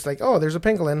can't just like, oh, there's a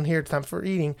pangolin here, it's time for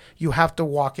eating. You have to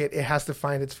walk it. It has to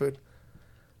find its food.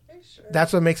 Sure?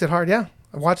 That's what makes it hard. Yeah,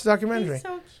 watch the documentary. He's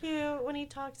so cute when he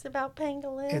talks about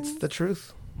pangolins. It's the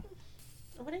truth.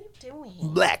 What are you doing?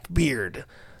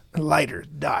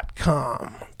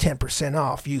 Blackbeardlighter.com. 10%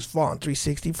 off. Use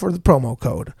Fawn360 for the promo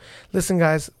code. Listen,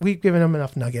 guys, we've given them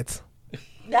enough nuggets.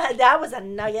 That was a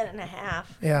nugget and a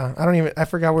half. Yeah, I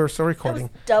forgot we were still recording.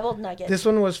 That was double nugget. This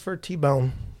one was for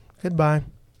T-Bone. Goodbye.